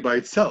come to me by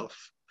itself.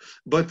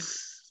 But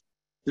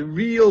the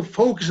real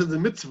focus of the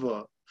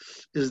mitzvah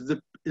is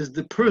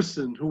the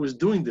person who is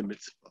doing the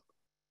mitzvah.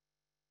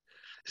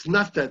 It's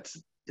not that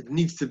it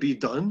needs to be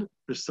done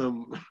for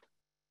some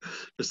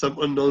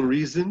unknown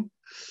reason.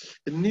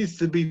 It needs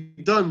to be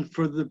done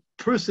for the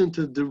person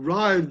to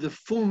derive the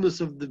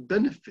fullness of the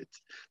benefit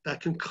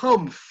that can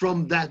come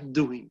from that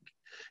doing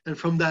and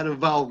from that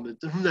involvement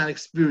and from that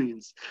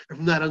experience and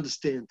from that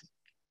understanding.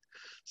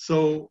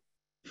 So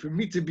for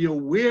me to be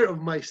aware of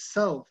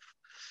myself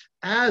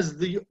as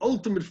the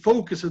ultimate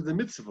focus of the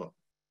mitzvah,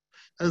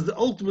 as the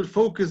ultimate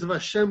focus of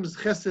Hashem's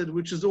chesed,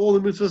 which is all the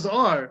mitzvahs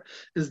are,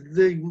 is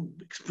the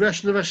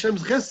expression of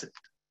Hashem's chesed.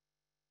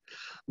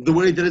 The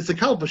way that it's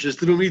accomplished is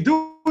through me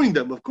doing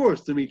them, of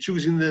course, through me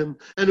choosing them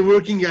and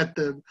working at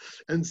them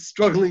and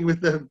struggling with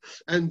them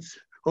and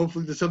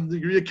hopefully to some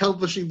degree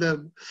accomplishing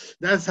them.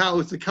 That's how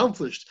it's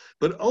accomplished.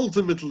 But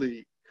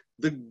ultimately,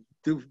 the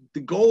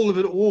goal of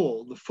it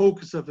all, the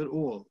focus of it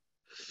all,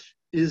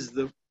 is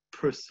the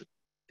person,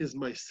 is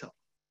myself.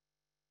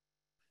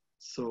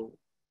 So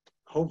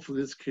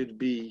hopefully this could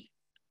be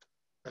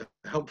a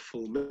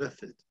helpful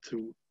method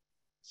to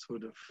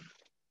sort of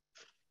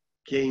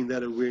gain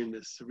that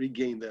awareness,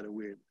 regain that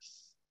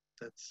awareness.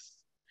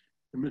 That's,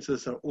 the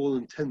mitzvahs are all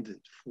intended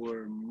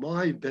for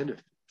my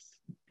benefits,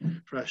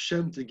 for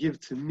Hashem to give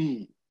to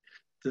me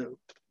the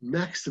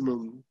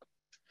maximum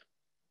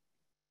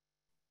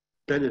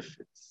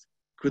benefits,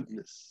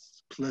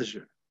 goodness,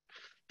 pleasure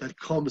that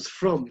comes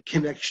from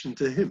connection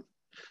to Him,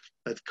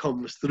 that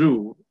comes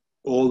through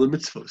all the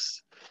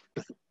mitzvahs,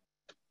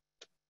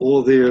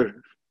 all their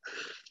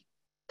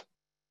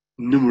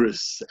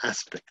numerous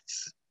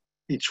aspects,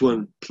 each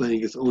one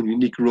playing its own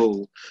unique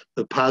role,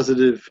 the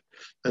positive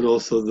and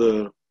also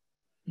the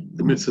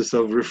mitzvahs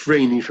of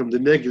refraining from the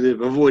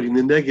negative, avoiding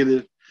the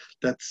negative,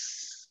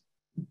 that's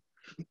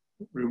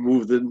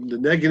remove the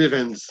negative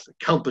and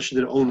accomplish in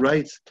their own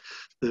right,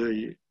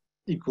 the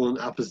equal and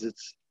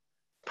opposites,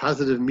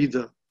 positive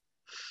midah.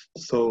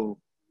 So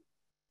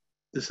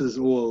this is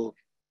all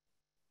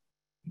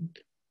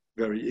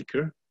very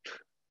ikr,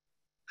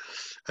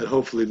 and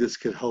hopefully this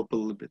can help a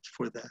little bit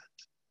for that.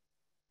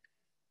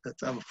 That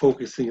I'm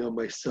focusing on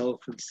myself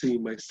and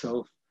seeing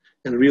myself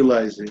and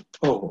realizing,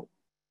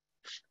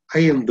 I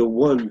am the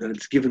one that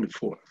it's given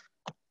for.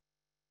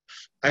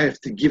 I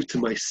have to give to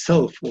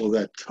myself all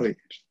that Torah.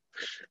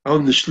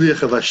 I'm the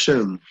shliach of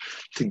Hashem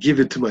to give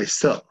it to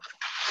myself.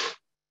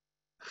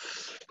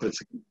 But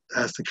it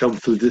has to come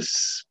through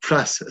this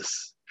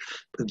process.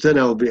 But then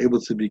I'll be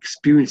able to be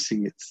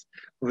experiencing it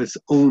of its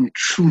own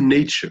true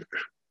nature.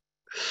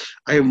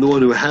 I am the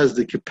one who has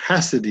the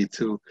capacity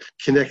to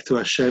connect to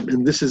Hashem,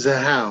 and this is a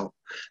how.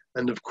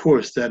 And of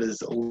course, that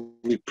is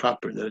only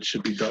proper, that it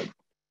should be done.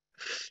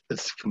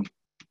 It's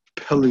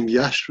compelling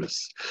yashrus.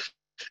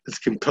 It's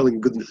compelling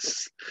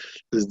goodness.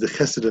 It's the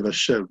chesed of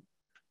Hashem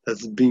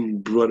that's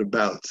being brought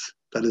about,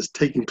 that is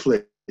taking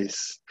place,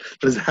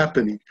 that is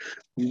happening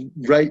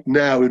right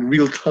now in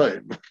real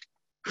time.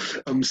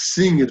 I'm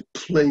seeing it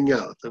playing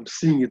out. I'm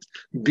seeing it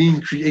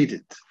being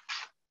created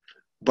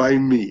by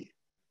me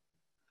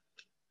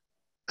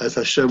as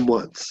Hashem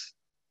wants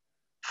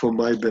for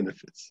my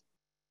benefits.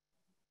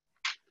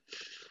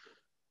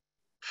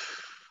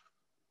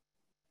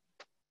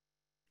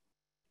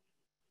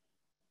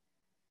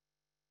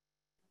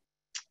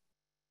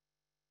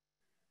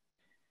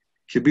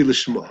 Kibi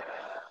l'shma.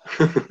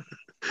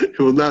 It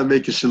will not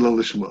make a shalom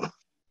l'shma.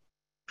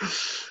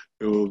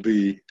 It will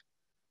be,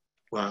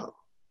 wow.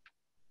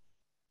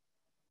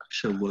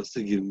 Hashem wants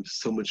to give him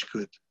so much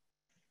good.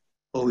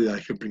 Only I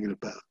can bring it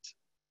about.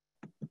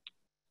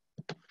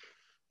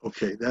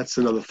 Okay, that's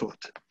another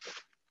thought.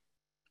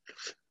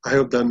 I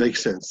hope that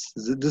makes sense.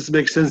 Does this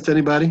make sense to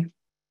anybody?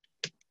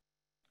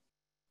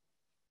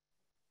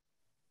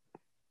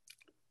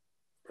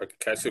 Can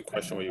I ask you a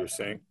question? What you were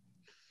saying?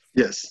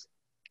 Yes.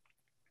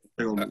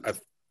 I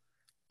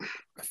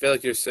feel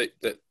like you're saying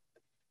that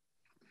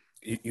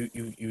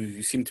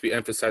you seem to be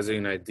emphasizing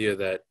an idea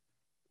that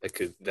a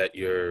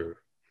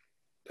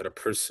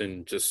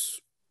person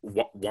just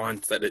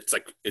wants, that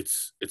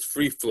it's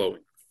free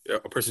flowing.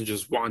 A person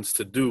just wants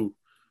to do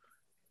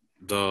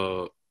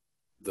the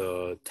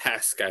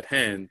task at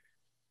hand,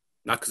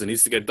 not because it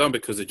needs to get done,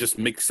 because it just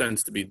makes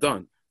sense to be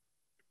done.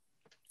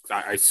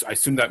 I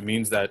assume that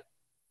means that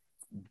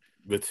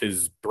with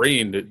his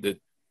brain,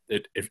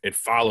 it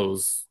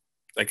follows,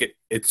 like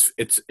it's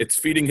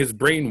feeding his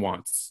brain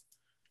wants.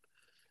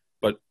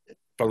 But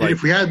like,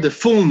 if we had the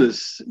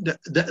fullness,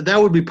 that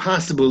would be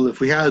possible if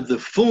we had the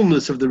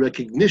fullness of the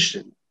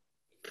recognition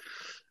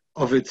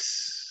of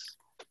its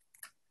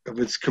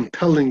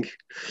compelling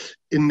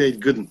innate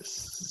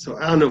goodness. So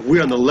I don't know if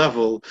we're on the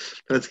level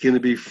that's going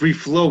to be free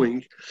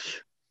flowing,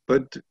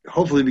 but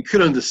hopefully we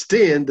could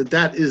understand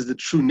that is the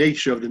true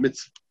nature of the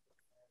mitzvah.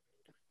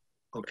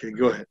 Okay,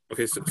 go ahead.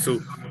 Okay, so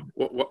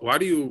why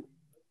do you?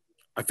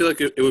 I feel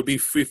like it would be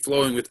free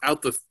flowing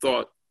without the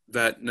thought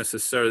that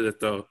necessarily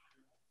that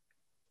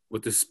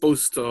what they're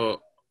supposed to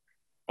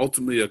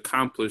ultimately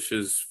accomplish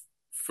is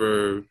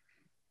for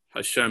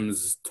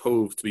Hashem's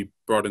tov to be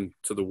brought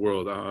into the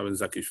world. I don't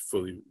exactly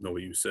fully know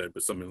what you said,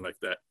 but something like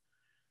that.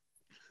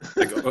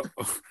 Like,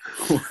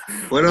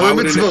 what are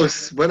the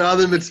mitzvos? What are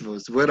the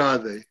mitzvos? What are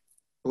they?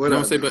 What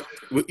I'm saying, but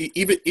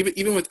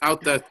even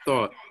without that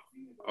thought,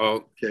 a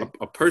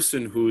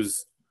person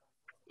who's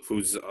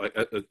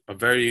a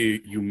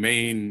very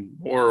humane,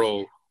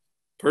 moral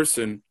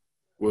person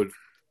would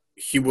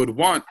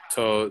want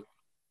to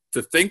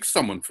thank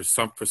someone for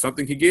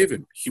something he gave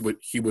him.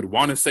 He would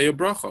want to say a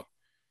bracha,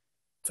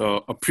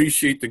 to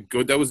appreciate the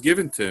good that was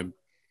given to him,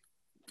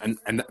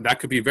 and that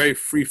could be very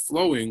free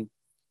flowing.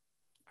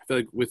 I feel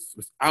like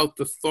without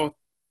the thought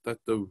that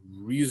the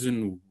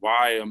reason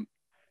why I'm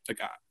like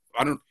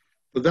I don't.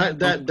 But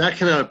that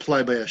cannot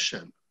apply by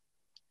Hashem.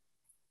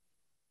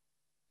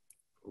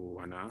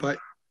 Why not?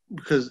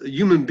 Because a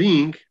human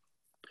being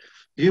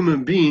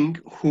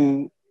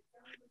who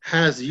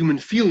has human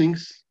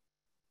feelings,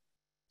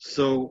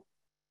 so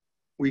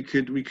we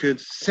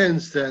could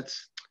sense that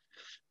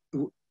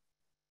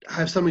I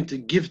have something to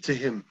give to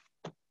him,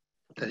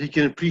 that he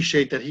can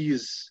appreciate, that he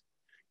is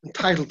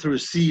entitled to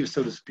receive,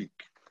 so to speak.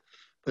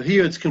 But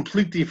here it's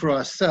completely for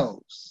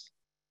ourselves.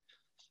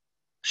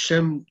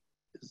 Hashem,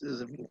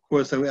 of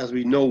course, as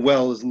we know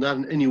well, is not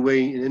in any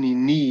way in any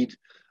need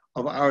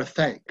of our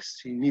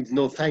thanks. He needs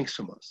no thanks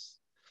from us.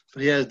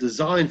 But he has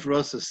designed for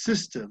us a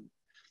system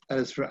that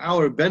is for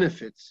our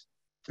benefit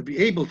to be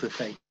able to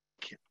thank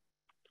him.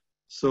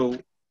 So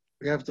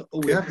we have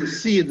to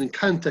see it in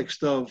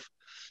context of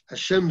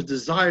Hashem's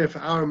desire for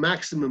our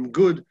maximum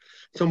good.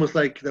 It's almost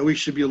like that we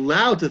should be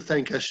allowed to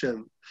thank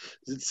Hashem.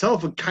 It's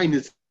itself a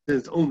kindness in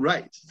its own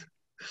right.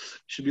 We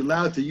should be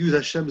allowed to use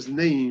Hashem's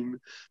name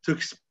to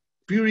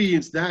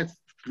experience that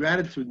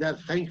gratitude,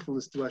 that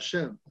thankfulness to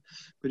Hashem.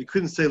 But he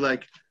couldn't say,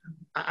 like,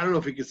 I don't know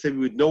if he could say we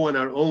would know on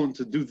our own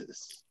to do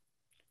this.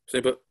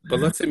 But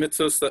let's say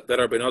mitzvahs that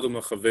are ben adam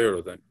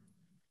l'chaveru then.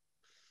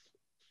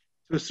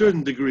 To a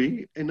certain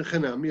degree, in the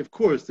Chanami, of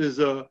course, there's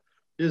an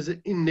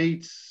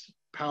innate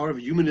power of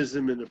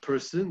humanism in a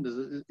person.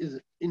 There's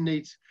an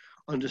innate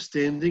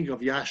understanding of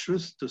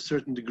Yashrus to a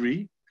certain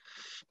degree.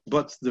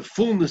 But the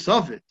fullness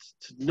of it,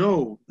 to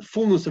know the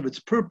fullness of its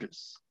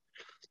purpose,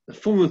 the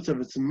fullness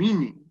of its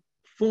meaning,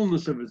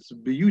 fullness of its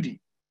beauty,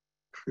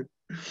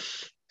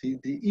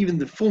 even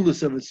the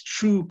fullness of its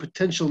true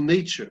potential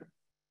nature.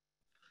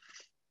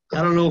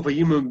 I don't know if a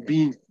human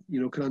being,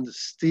 can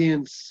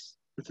understand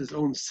with his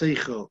own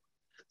seichel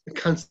the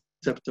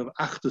concept of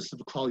achdus of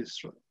Klal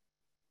Yisrael.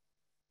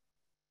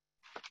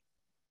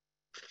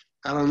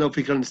 I don't know if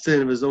he can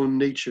understand of his own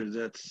nature,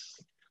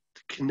 that's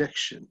the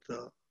connection,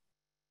 the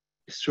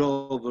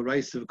Yisrael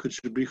v'Raisa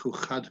v'Kudsha B'Richu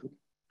Chadhu,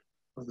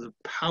 of the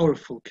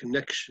powerful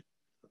connection.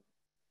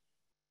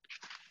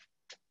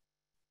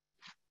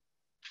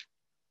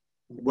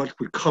 What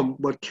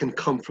can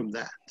come from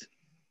that?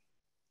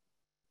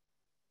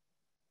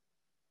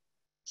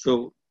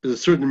 So there's a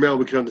certain amount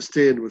we can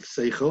understand with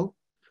seichel,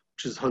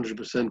 which is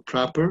 100%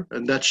 proper,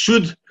 and that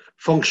should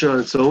function on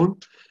its own.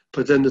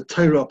 But then the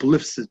Torah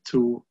uplifts it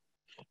to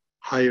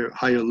higher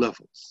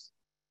levels.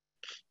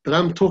 But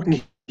I'm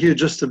talking here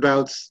just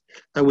about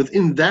that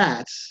within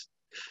that,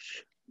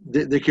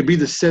 there could be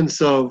the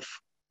sense of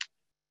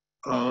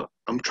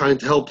I'm trying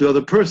to help the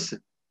other person.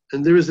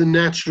 And there is a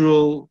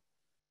natural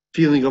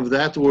feeling of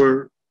that,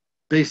 or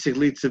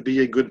basically to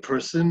be a good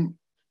person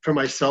for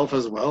myself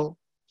as well,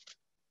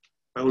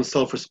 my own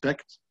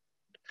self-respect.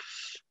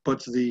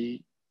 But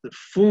the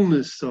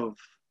fullness of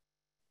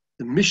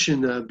the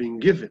mission that I've been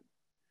given,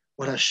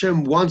 what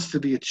Hashem wants to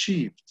be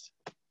achieved,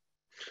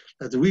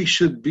 that we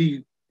should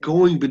be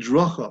going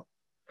b'dracha,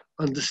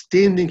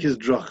 understanding His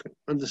dracha,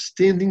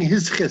 understanding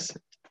His chesed,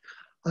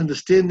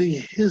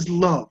 understanding His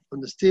love,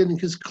 understanding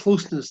His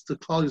closeness to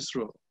Klal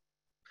Yisrael,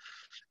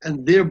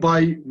 and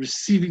thereby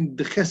receiving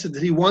the chesed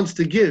that He wants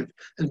to give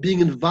and being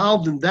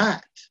involved in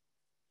that.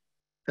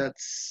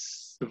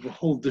 That's of a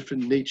whole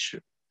different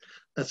nature.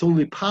 That's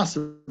only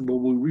possible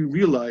when we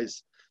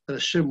realize that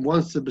Hashem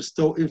wants to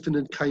bestow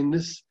infinite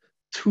kindness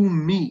to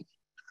me.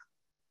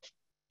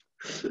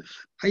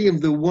 I am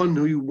the one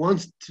who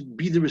wants to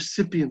be the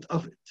recipient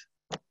of it.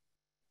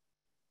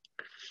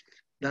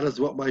 That is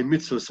what my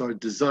mitzvahs are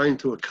designed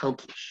to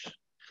accomplish.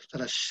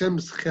 That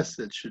Hashem's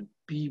chesed should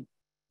be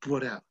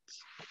brought out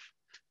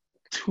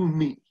to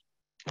me.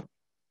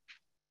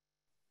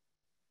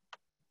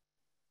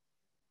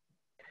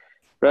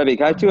 Rebbe,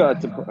 can I ask you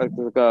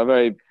a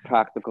very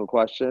practical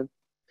question?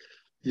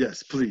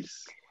 Yes,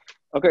 please.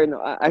 Okay, no,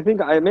 I think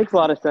it makes a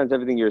lot of sense,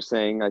 everything you're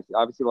saying.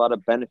 Obviously, a lot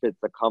of benefits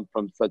that come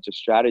from such a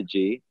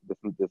strategy,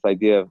 this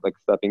idea of like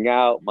stepping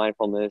out,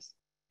 mindfulness.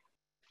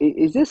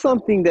 Is this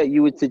something that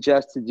you would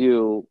suggest to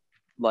do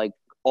like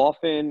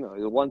often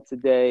or once a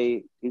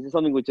day? Is this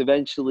something which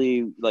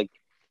eventually, like,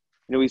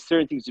 with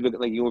certain things,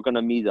 like you work on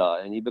a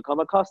midah and you become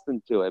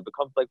accustomed to it, it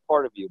becomes like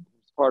part of you.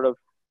 It's part of,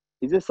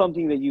 is this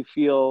something that you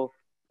feel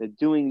that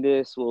doing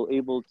this will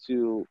able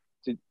to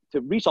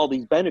reach all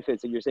these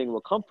benefits that you're saying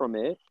will come from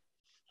it?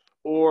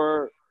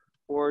 Or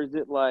is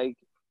it like,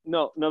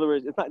 no, in other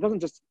words, it doesn't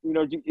just,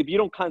 if you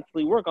don't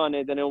constantly work on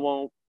it, then it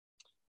won't,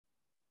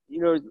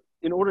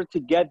 in order to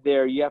get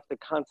there, you have to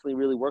constantly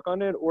really work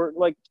on it? Or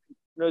like,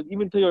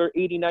 even until you're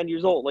 80, 90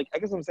 years old, like, I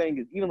guess what I'm saying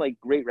is even like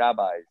great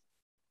rabbis,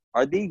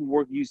 are they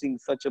using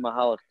such a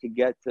mahalach to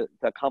get to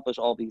accomplish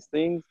all these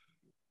things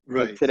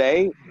like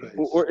today? Right.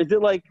 Or is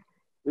it like,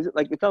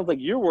 it sounds like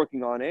you're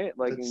working on it,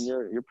 like, and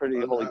you're a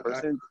pretty holy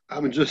person.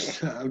 I'm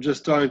just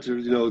starting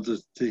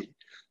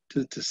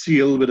to see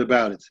a little bit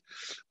about it.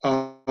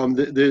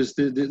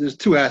 There's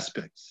two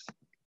aspects.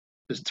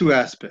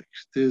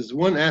 There's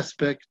one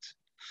aspect,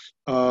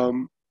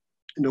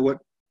 what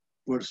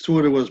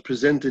sort of was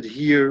presented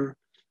here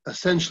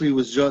essentially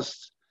was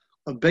just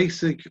a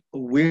basic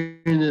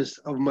awareness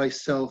of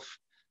myself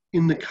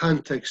in the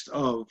context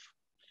of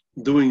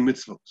doing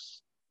mitzvahs,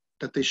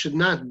 that they should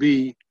not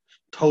be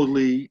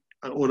totally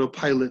on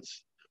autopilot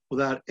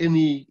without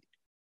any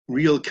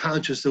real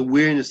conscious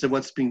awareness of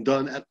what's being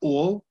done at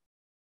all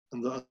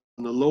on the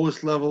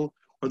lowest level,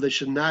 or they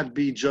should not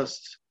be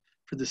just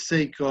for the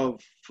sake of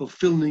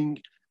fulfilling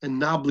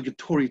an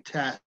obligatory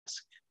task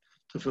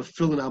to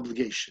fulfill an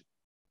obligation.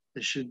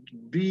 They should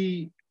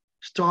be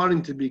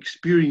starting to be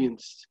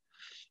experienced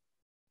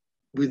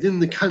within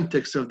the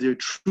context of their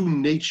true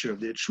nature, of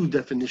their true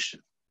definition,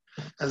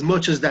 as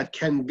much as that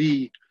can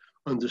be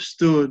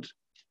understood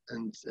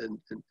and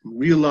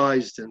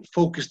realized and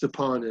focused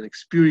upon and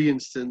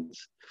experienced, and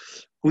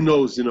who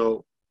knows,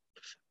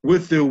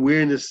 with the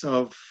awareness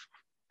of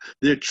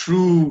their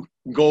true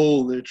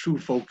goal, their true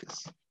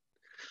focus.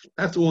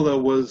 That's all that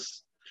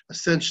was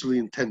essentially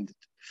intended.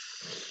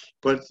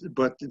 But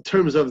in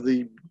terms of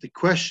the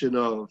question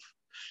of,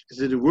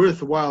 is it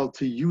worthwhile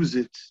to use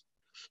it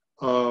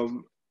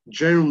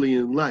generally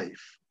in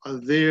life? Are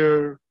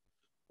there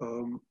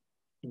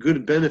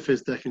good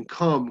benefits that can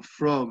come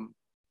from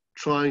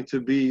trying to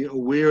be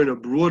aware in a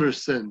broader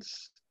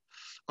sense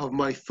of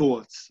my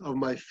thoughts, of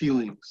my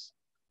feelings,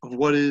 of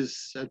what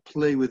is at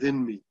play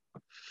within me?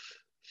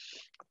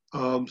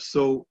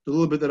 So a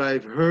little bit that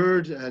I've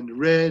heard and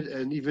read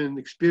and even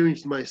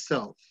experienced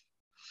myself,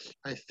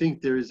 I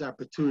think there is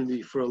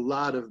opportunity for a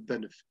lot of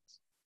benefits.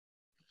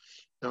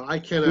 Now I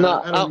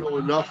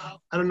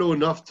don't know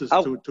enough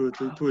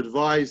to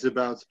advise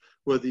about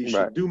whether you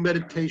should do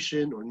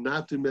meditation or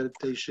not do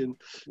meditation.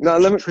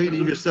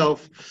 Training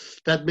yourself,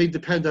 that may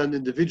depend on the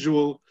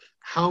individual,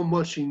 how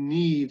much he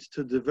needs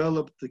to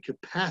develop the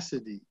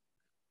capacity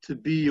to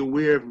be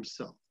aware of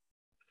himself.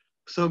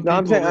 Some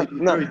people make it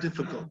very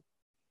difficult.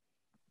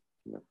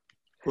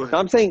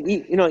 I'm saying,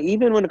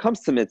 even when it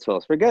comes to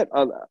mitzvahs, forget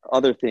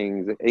other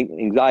things,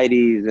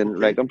 anxieties, and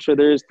like I'm sure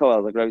there is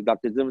Torah, like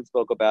Dr. Zimmerman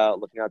spoke about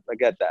looking out. I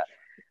get that,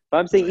 but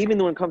I'm saying even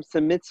when it comes to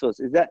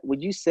mitzvahs,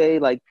 would you say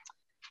like,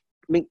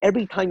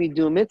 every time you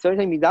do a mitzvah, every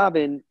time you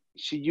daven,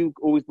 should you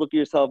always look at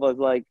yourself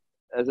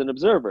as an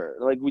observer?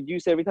 Like, would you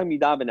say every time you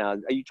daven now,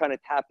 are you trying to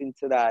tap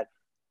into that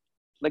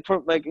like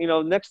for like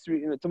next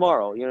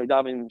tomorrow,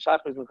 davening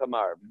Shachar will come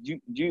out. Do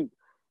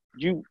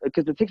you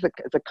because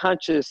it's a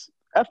conscious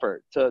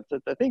effort to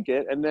think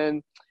it, and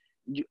then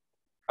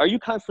are you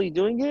constantly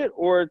doing it,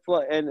 or it's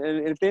like, and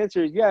if the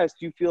answer is yes,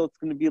 do you feel it's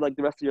going to be like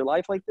the rest of your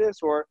life like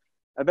this, or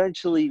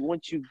eventually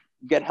once you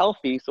get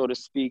healthy, so to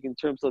speak, in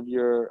terms of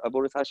your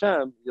avodas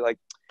Hashem, you're like,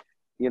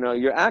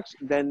 your action,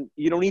 then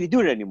you don't need to do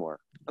it anymore.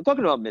 I'm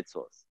talking about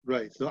mitzvahs.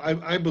 Right. So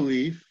I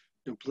believe,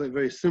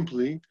 very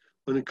simply,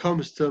 when it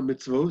comes to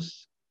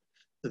mitzvahs,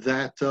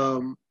 that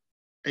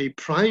a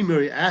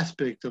primary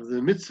aspect of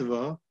the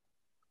mitzvah,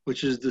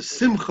 which is the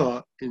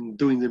simcha in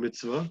doing the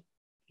mitzvah,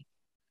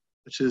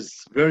 which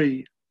is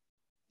very,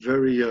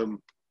 very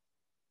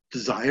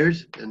desired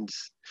and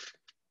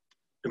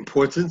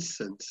important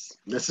and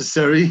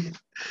necessary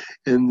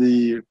in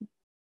the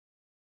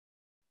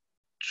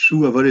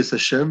true avodas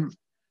Hashem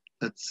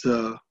that's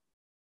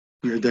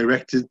we are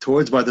directed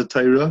towards by the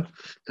Torah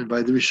and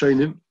by the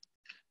Rishonim.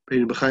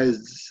 Bein B'chai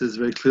says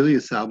very clearly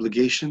it's an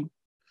obligation.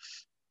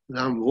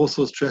 Ram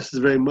also stresses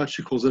very much,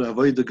 he calls it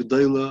avodah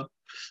gedola.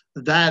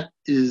 That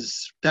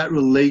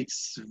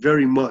relates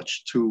very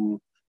much to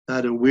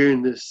that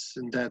awareness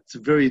and that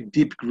very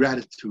deep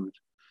gratitude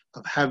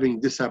of having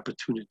this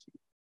opportunity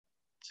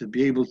to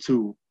be able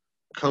to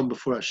come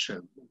before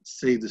Hashem and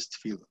say this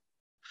tefillah.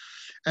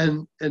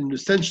 And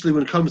essentially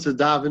when it comes to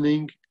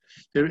davening,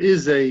 there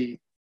is a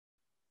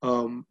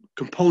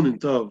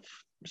component of,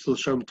 Mr.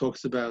 Sharm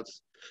talks about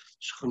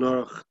Shulchan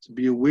Aruch, to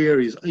be aware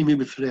is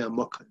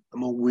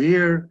I'm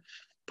aware,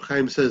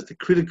 Chaim says the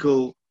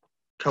critical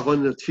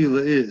kavanah of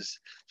tefillah is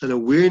an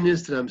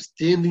awareness that I'm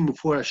standing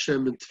before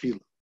Hashem in tefillah.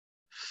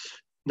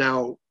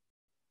 Now,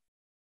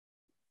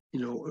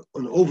 on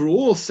an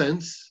overall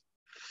sense,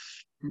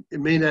 it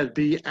may not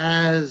be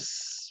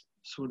as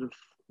sort of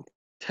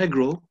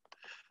integral,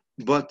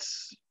 but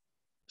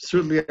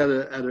certainly at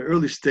an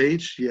early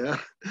stage, it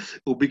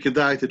will be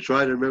kedai to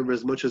try to remember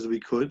as much as we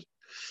could.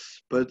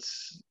 But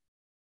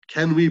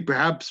can we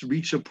perhaps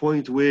reach a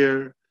point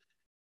where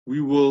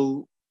we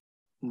will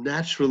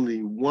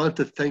naturally want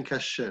to thank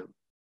Hashem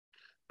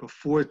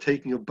before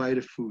taking a bite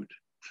of food?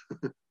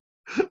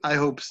 I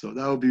hope so.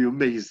 That would be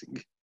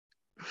amazing.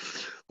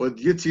 What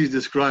Yitzi is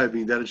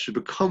describing, that it should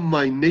become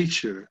my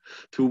nature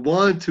to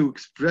want to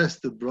express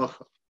the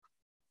bracha,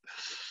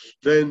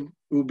 then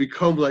it will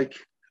become like,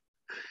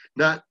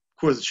 not, of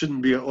course, it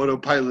shouldn't be an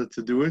autopilot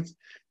to do it.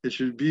 It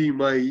should be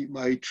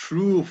my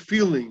true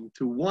feeling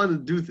to want to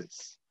do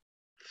this.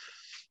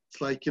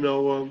 It's like,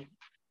 when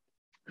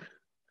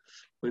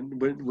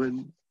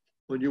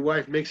your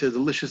wife makes a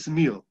delicious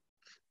meal,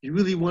 you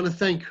really want to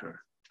thank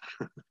her.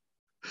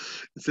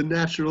 It's a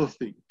natural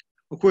thing.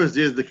 Of course,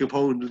 there's the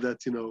component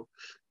that,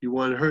 you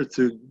want her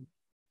to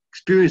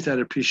experience that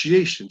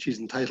appreciation. She's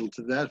entitled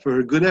to that for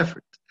her good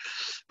effort.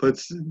 But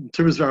in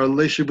terms of our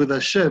relationship with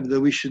Hashem, that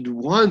we should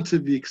want to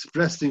be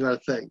expressing our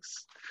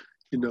thanks.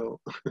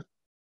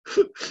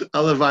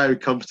 Alavai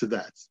comes to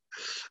that.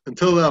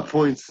 Until that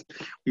point,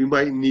 we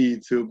might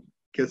need to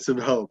get some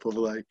help of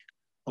like,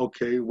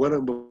 okay,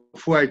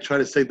 before I try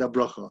to say that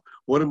bracha,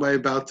 what am I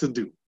about to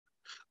do?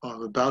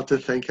 I'm about to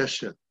thank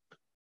Hashem.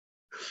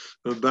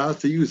 I'm about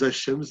to use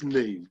Hashem's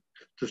name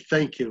to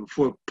thank Him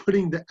for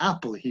putting the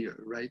apple here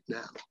right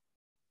now.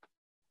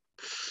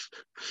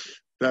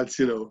 That's,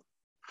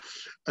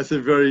 that's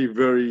a very,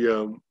 very,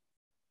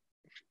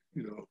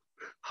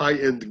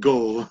 high-end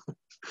goal,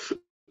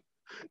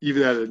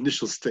 even at an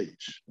initial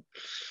stage.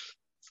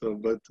 So,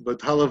 but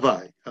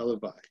halavai.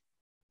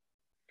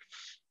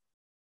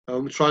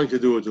 I'm trying to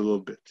do it a little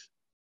bit.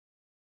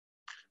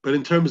 But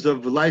in terms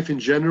of life in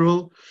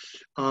general,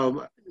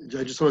 I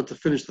just wanted to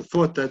finish the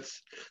thought that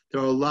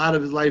there are a lot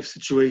of life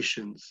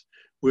situations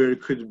where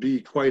it could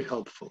be quite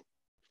helpful.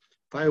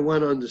 If I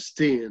want to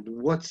understand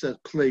what's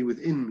at play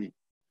within me,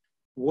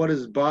 what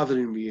is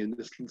bothering me in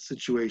this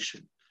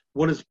situation,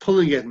 what is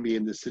pulling at me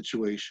in this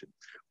situation,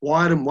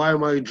 why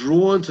am I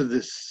drawn to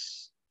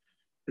this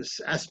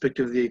aspect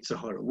of the Yetzer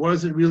Hara? What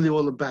is it really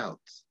all about?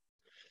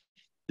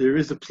 There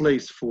is a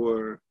place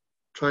for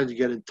trying to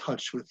get in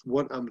touch with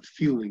what I'm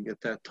feeling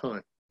at that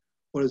time.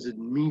 What does it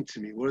mean to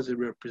me? What does it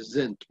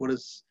represent?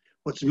 What's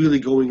really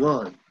going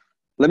on?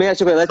 Let me ask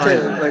you, let's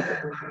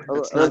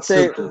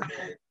say,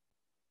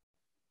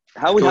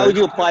 how would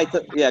you apply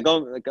to?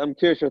 I'm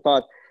curious your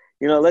thoughts.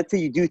 Let's say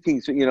you do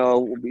things,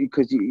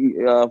 because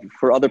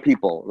for other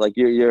people, like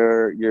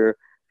you're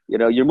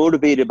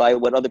motivated by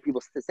what other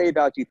people say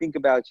about you, think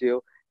about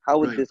you. How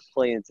would this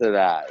play into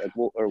that,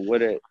 or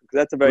would it? Because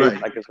that's a very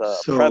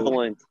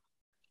prevalent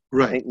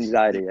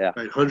anxiety. Yeah,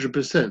 right,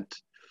 100%.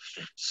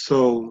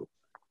 So.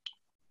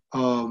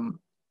 In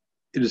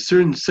a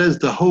certain sense,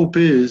 the hope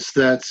is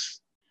that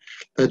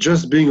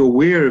just being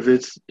aware of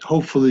it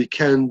hopefully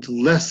can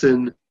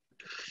lessen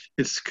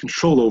its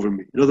control over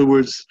me. In other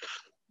words,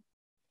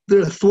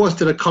 there are thoughts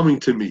that are coming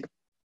to me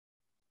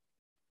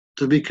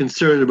to be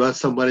concerned about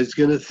somebody's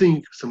going to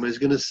think, somebody's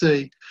going to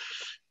say,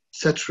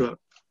 etc.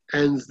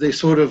 And they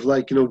sort of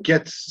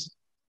get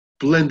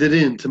blended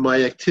into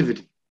my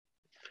activity.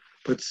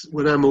 But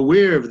when I'm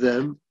aware of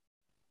them,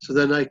 So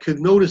then I could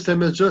notice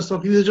them as just,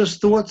 okay, they're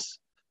just thoughts.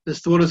 This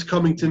thought is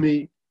coming to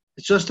me.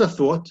 It's just a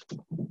thought.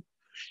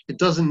 It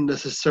doesn't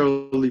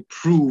necessarily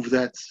prove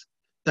that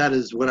that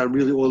is what I'm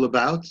really all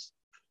about.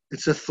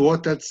 It's a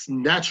thought that's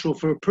natural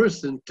for a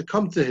person to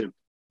come to him.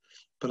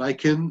 But I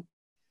can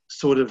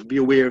sort of be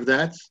aware of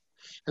that.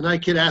 And I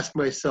can ask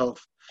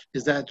myself,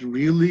 is that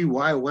really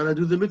why I want to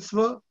do the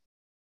mitzvah?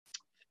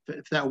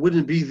 If that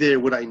wouldn't be there,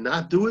 would I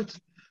not do it?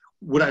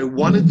 Would I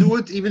want to do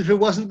it even if it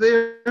wasn't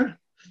there?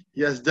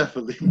 Yes,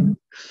 definitely.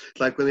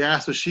 Like when they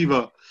asked the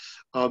Shiva,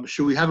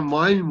 should we have in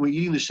mind when we're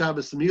eating the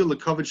Shabbos meal, the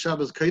covered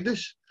Shabbos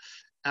Kodesh?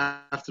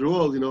 After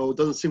all, it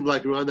doesn't seem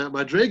like we're on that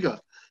madrega,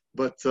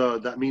 but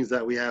that means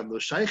that we have no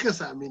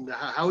shaykhs. I mean,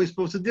 how are we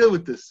supposed to deal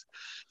with this?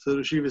 So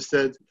the Shiva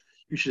said,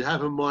 you should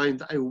have in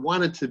mind, I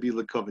want it to be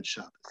the covered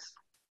Shabbos.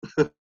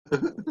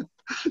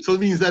 So it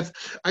means that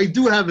I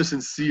do have a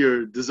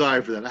sincere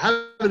desire for that. I have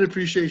an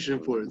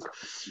appreciation for it.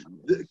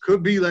 It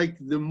could be like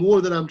the more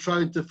that I'm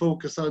trying to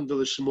focus on the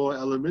Lishma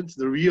element,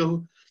 the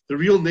real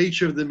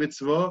nature of the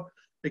mitzvah,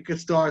 it could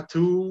start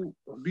to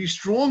be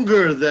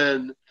stronger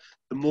than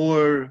the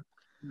more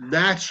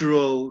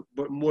natural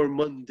but more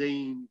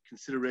mundane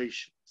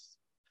considerations.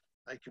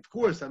 Like, of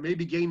course, I may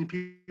be gaining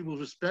people's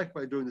respect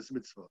by doing this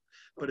mitzvah,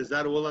 but is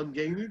that all I'm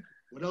gaining?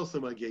 What else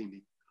am I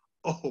gaining?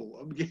 Oh,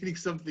 I'm gaining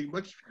something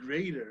much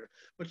greater,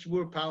 much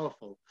more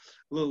powerful,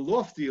 a little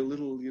lofty, a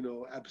little,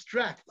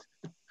 abstract,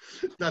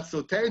 not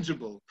so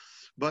tangible.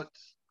 But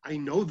I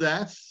know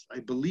that, I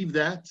believe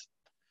that,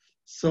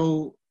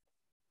 so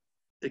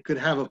it could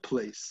have a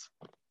place.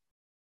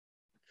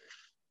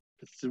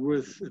 It's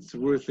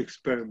worth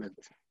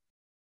experimenting.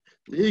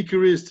 The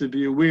ikar is to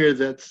be aware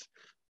that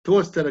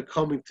thoughts that are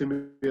coming to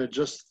me are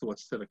just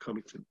thoughts that are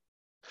coming to me.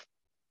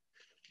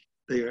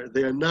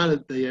 They are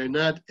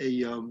not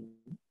a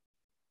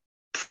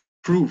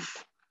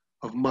proof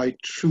of my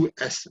true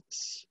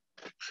essence.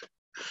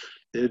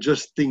 They're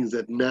just things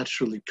that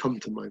naturally come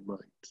to my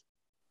mind.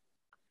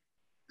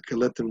 I can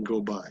let them go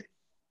by.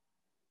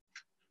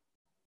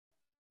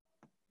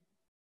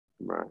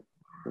 Right.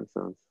 That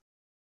sounds.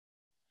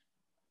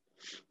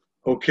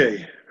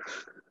 Okay.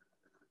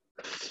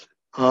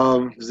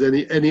 Is there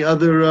any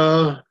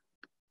other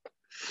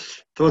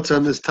thoughts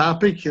on this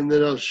topic? And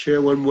then I'll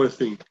share one more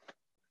thing.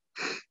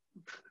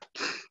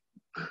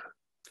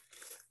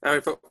 All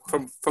right,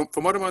 from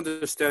what I'm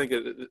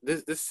understanding,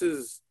 this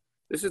is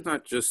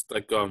not just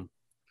like a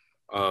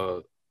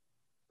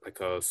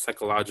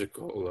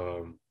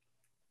psychological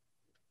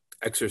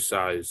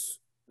exercise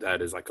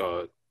that is like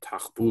a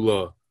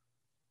tachbula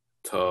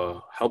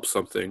to help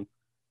something.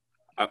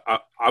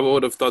 I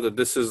would have thought that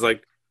this is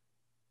like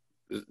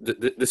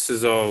this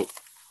is a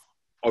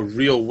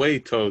real way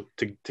to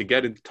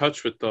get in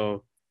touch with the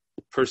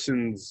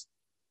person's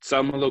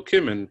Tzelem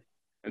Elokim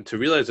and to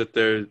realize that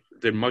they're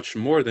much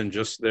more than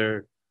just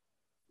their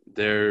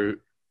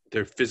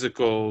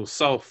physical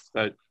self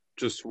that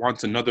just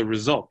wants another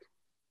result,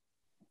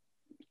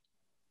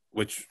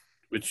 which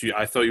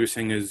I thought you were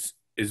saying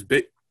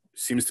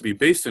seems to be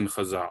based in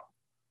Chazal.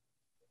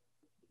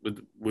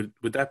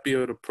 Would that be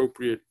an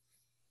appropriate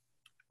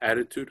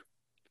attitude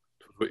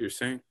to what you're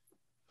saying?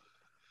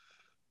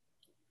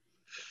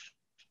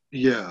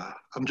 Yeah,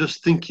 I'm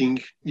just thinking,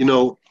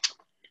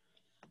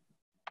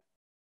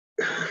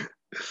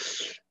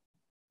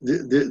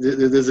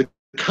 there's a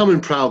common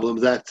problem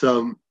that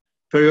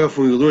very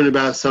often we learn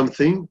about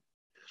something,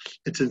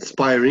 it's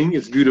inspiring,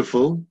 it's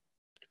beautiful,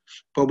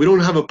 but we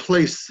don't have a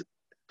place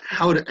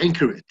how to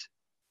anchor it.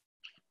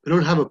 We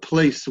don't have a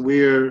place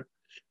where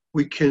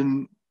we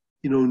can,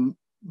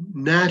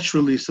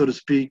 naturally, so to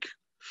speak,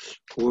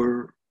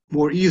 or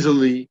more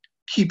easily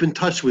keep in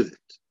touch with it.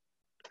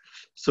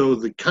 So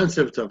the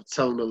concept of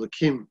Tzelem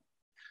Elokim,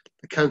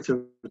 the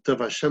concept of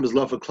Hashem's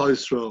love for Klal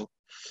Yisrael,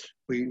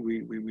 we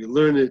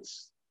learn it,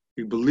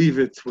 we believe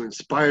it, we're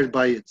inspired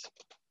by it,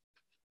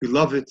 we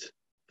love it,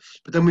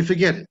 but then we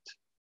forget it.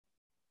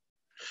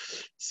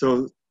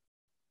 So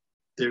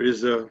there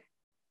is a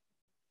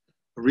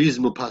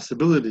reasonable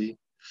possibility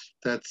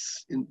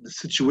that's in the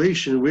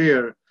situation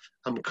where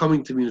I'm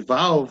coming to be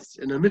involved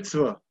in a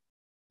mitzvah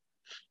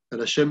that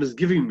Hashem is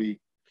giving me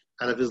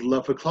out of His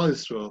love for Klal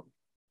Yisrael.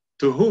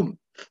 To whom?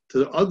 To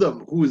the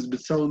Adam who is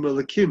B'Tzelem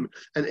Elokim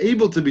and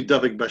able to be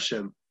Davik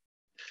B'Hashem.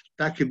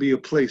 That could be a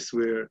place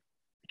where it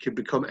can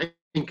become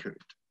anchored.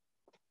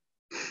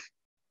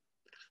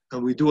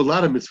 And we do a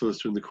lot of mitzvahs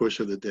during the course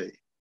of the day.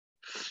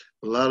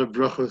 A lot of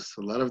brachos,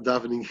 a lot of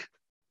davening,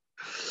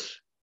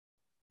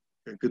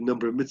 a good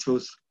number of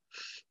mitzvahs.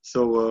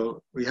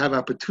 So we have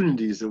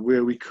opportunities of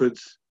where we could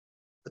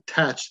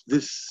attach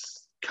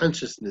this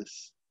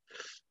consciousness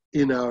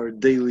in our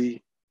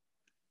daily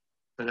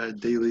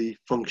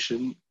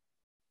function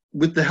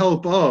with the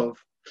help of,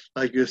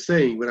 like you're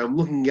saying, when I'm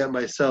looking at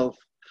myself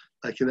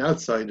like an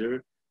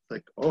outsider,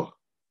 like, oh,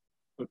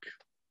 look,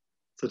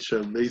 such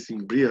an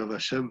amazing Bria of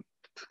Hashem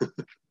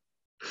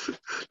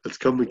that's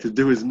coming to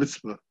do His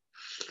mitzvah.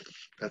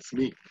 That's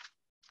me.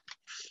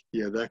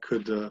 Yeah, that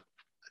could, I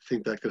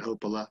think that could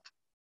help a lot.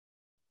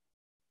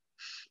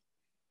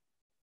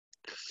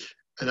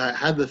 And I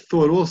had the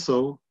thought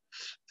also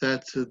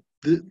that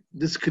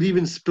this could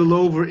even spill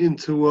over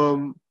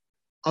into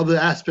other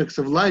aspects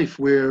of life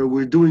where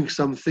we're doing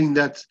something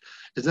that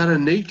is not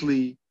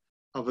innately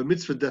of a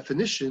mitzvah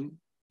definition,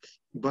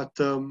 but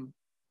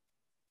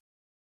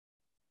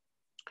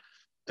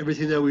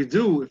everything that we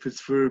do, if it's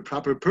for a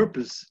proper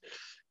purpose,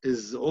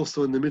 is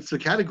also in the mitzvah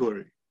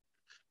category.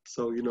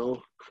 So,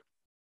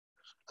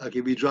 I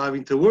could be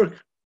driving to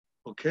work.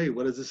 Okay,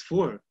 what is this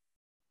for?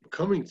 I'm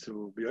coming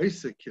to be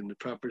Isaac in the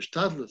proper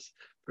shtadlus,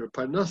 for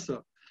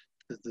parnasa.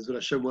 This is what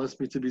Hashem wants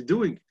me to be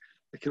doing.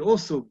 It can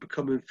also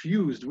become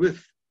infused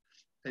with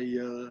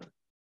a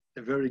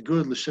very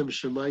good L'Shem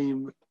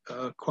Shemayim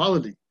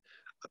quality,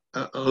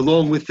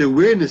 along with the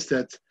awareness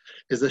that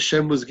is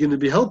Hashem was going to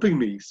be helping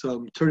me. So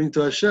I'm turning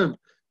to Hashem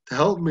to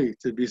help me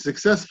to be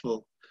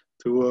successful,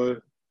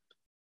 to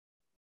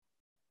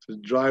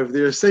drive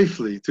there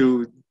safely,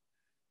 to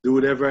do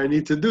whatever I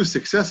need to do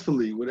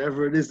successfully,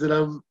 whatever it is that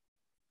I'm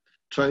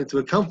trying to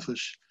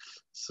accomplish.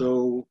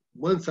 So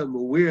once I'm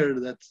aware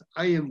that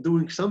I am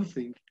doing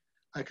something,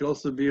 I can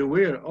also be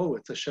aware,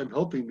 it's Hashem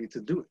helping me to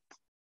do it.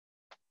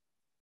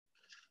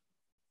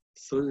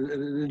 So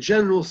in a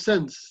general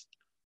sense,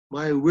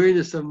 my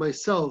awareness of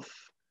myself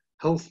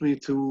helps me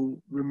to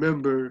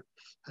remember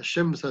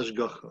Hashem's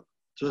hashgacha.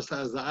 Just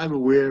as I'm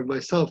aware of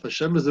myself,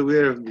 Hashem is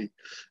aware of me.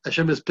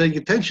 Hashem is paying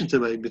attention to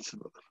my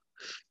mitzvah.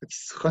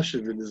 It's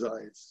chashiv in his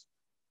eyes.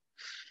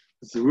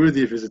 It's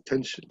worthy of his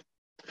attention.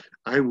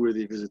 I'm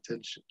worthy of his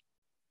attention.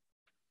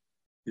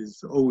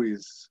 He's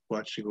always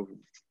watching over me.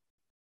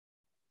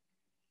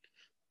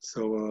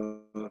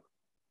 So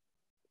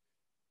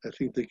I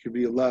think there could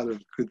be a lot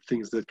of good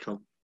things that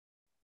come.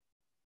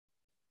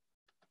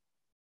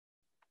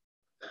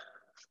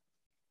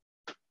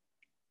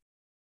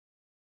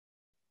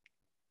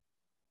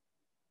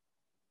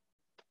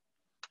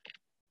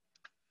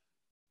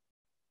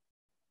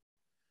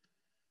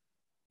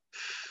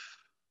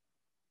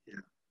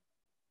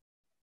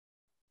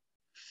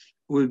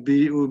 It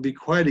would be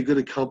quite a good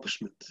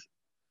accomplishment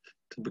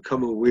to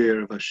become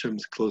aware of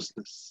Hashem's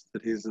closeness,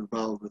 that He is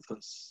involved with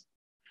us.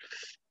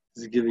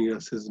 He's giving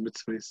us His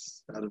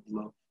mitzvahs out of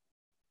love.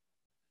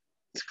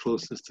 His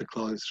closeness to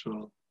Klal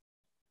Yisrael,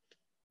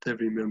 to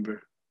every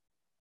member.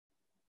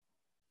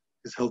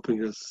 He's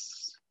helping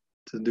us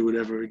to do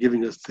whatever,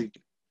 giving us the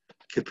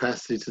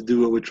capacity to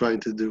do what we're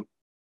trying to do,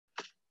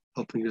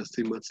 helping us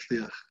to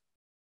matzliach.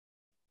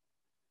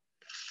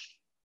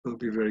 It would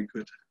be very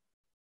good.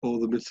 All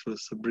the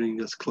mitzvahs are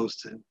bringing us close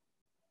to Him.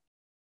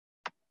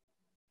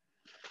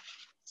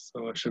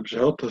 So Hashem should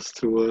help us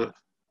to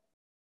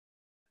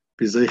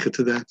be zeicha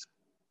to that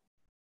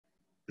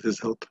with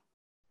His help.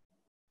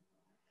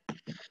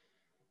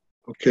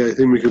 Okay, I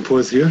think we can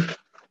pause here. If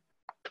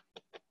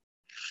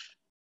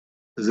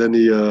there's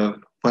any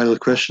final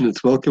question,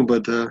 it's welcome,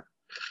 but I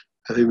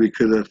think we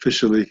could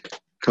officially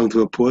come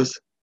to a pause.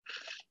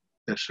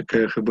 Thank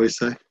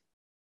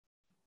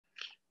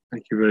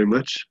you very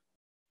much.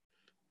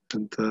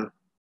 And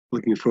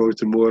looking forward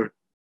to more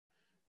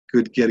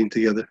good getting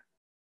together.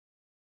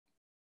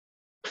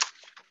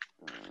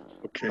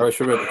 Okay. All right,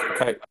 Shabbat,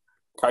 can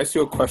I ask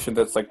you a question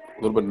that's like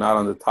a little bit not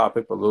on the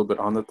topic, but a little bit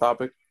on the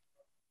topic?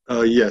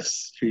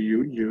 Yes,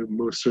 you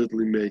most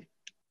certainly may.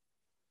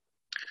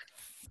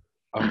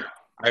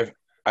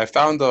 I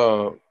found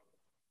a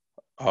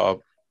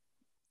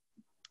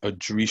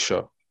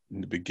drisha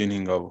in the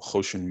beginning of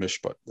Choshen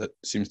Mishpat that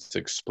seems to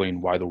explain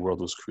why the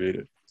world was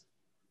created.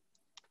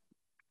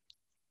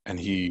 And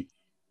he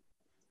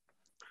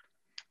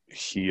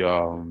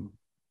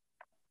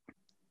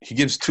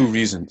gives two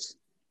reasons.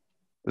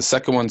 The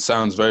second one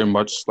sounds very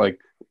much like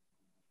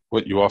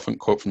what you often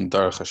quote from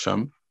Derech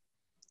Hashem,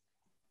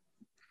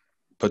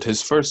 but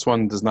his first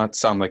one does not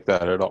sound like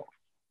that at all.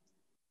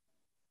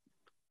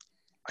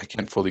 I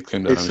can't fully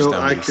claim to understand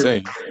what he's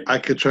saying. I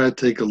could try to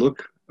take a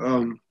look.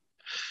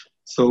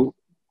 So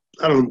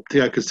I don't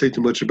think I could say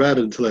too much about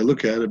it until I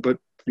look at it, but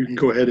you can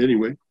go ahead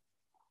anyway.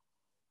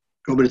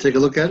 Want me to take a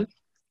look at it?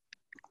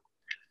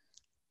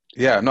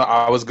 Yeah, no,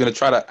 I was going to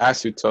try to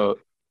ask you to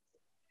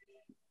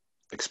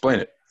explain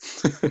it.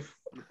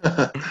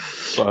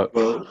 But,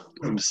 well,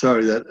 I'm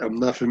sorry that I'm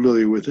not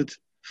familiar with it.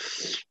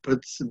 But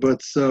it's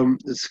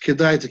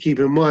kedai to keep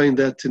in mind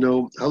that,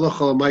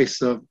 halacha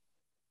l'maisa,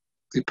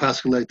 we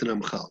pass like the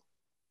Ramchal.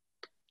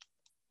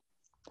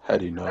 How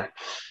do you know?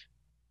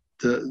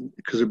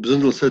 Because the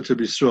B'zindel said to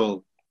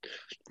B'Yisrael,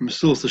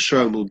 Mesillas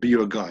Hashem will be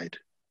your guide.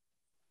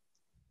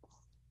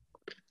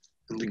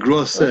 And the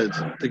Gra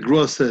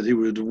said he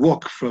would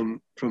walk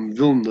from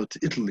Vilna to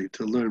Italy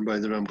to learn by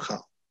the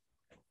Ramchal.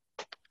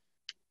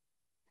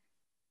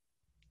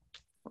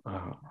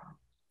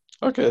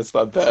 Okay, it's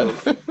not bad.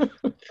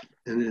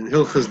 And in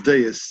Hilchas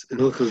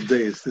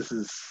Deis, this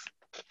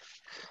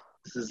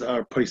is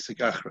our Pesach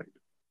Achrei.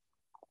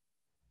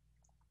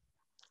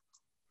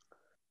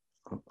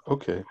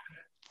 Okay,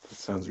 that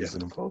sounds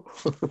reasonable.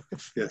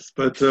 Yes,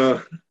 but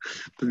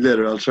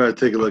later I'll try to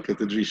take a look at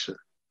the Drisha.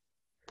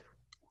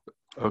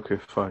 Okay,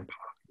 fine.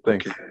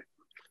 Thanks.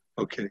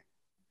 Okay.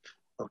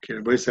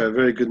 Everybody say a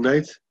very good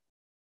night.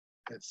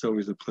 It's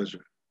always a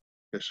pleasure.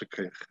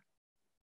 Yeshakayach.